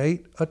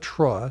create a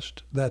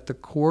trust that the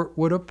court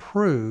would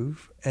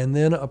approve, and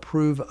then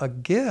approve a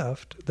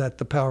gift that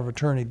the power of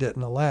attorney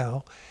didn't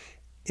allow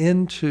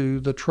into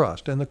the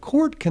trust. And the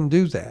court can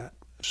do that.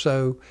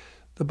 So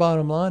the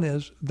bottom line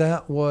is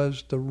that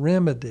was the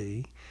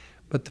remedy.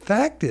 But the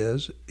fact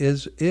is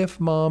if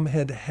mom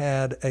had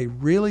had a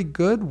really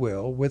good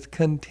will with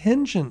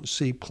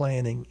contingency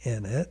planning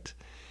in it,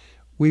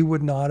 we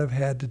would not have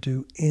had to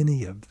do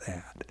any of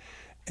that.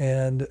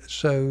 And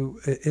so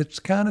it's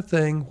kind of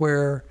thing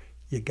where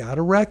you got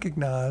to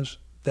recognize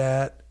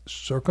that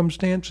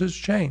circumstances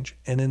change.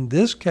 And in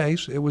this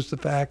case, it was the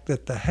fact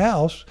that the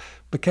house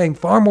became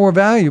far more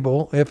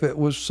valuable if it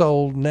was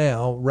sold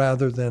now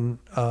rather than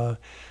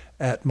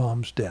at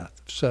mom's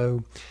death.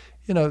 So,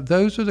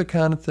 those are the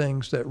kind of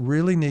things that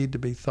really need to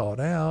be thought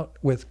out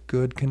with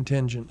good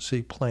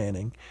contingency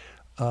planning.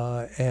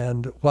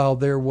 And while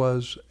there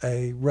was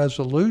a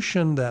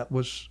resolution that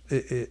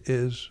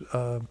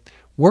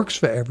works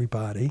for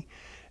everybody,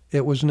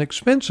 it was an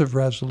expensive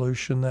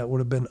resolution that would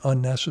have been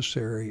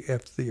unnecessary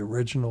if the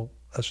original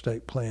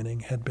estate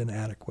planning had been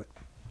adequate.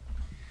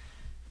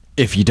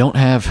 If you don't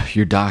have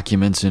your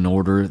documents in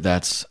order,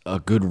 that's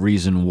a good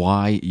reason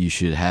why you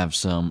should have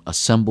some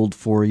assembled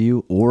for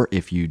you. Or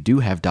if you do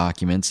have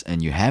documents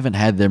and you haven't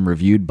had them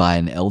reviewed by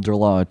an elder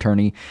law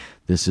attorney,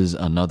 this is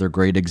another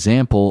great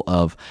example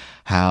of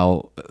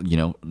how,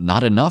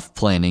 not enough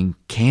planning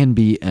can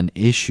be an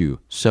issue.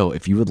 So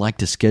if you would like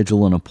to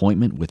schedule an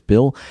appointment with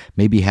Bill,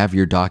 maybe have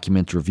your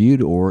documents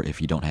reviewed, or if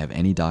you don't have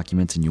any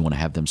documents and you want to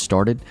have them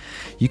started,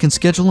 you can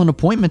schedule an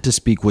appointment to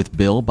speak with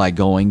Bill by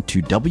going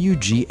to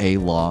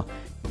WGALaw.com.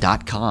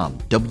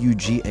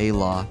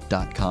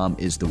 WGALaw.com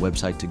is the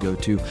website to go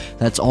to.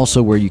 That's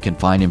also where you can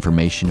find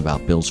information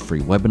about Bill's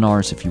free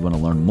webinars if you want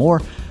to learn more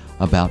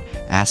about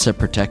asset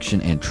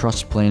protection and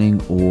trust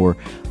planning or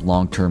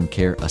long-term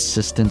care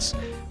assistance.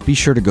 Be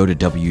sure to go to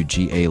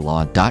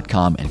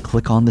WGALaw.com and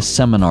click on the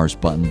seminars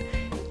button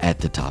at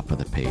the top of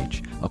the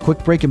page. A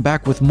quick break and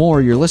back with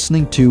more. You're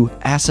listening to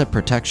Asset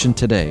Protection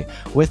Today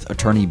with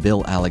attorney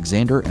Bill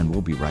Alexander, and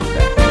we'll be right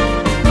back.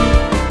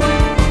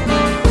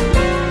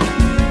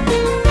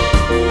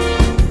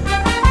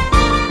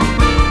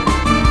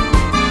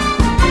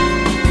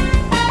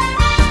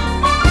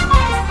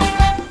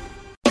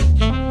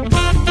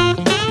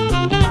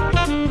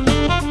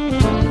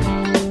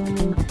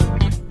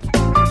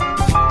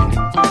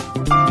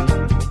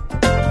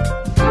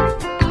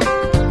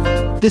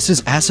 This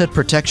is Asset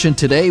Protection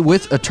Today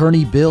with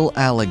attorney Bill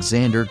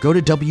Alexander. Go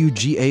to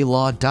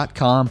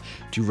WGALaw.com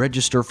to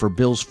register for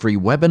Bill's free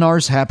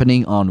webinars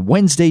happening on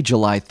Wednesday,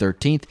 July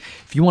 13th.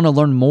 If you want to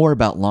learn more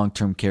about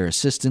long-term care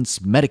assistance,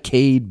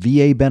 Medicaid,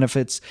 VA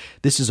benefits,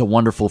 this is a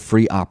wonderful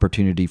free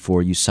opportunity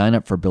for you. Sign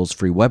up for Bill's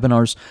free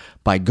webinars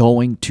by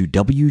going to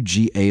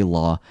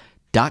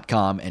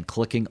WGALaw.com and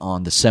clicking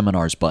on the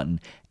seminars button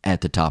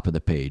at the top of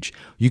the page.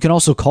 You can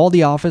also call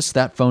the office.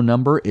 That phone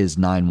number is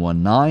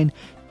 919-256-7000,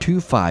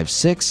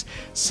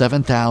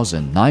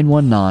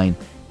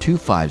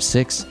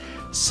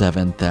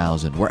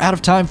 919-256-7000. We're out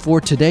of time for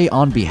today.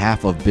 On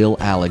behalf of Bill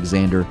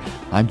Alexander,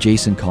 I'm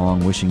Jason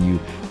Kong, wishing you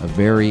a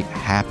very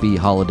happy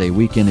holiday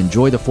weekend.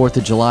 Enjoy the 4th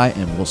of July,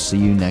 and we'll see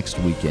you next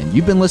weekend.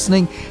 You've been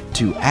listening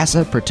to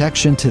Asset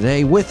Protection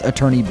Today with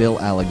Attorney Bill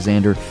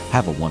Alexander.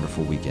 Have a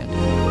wonderful weekend.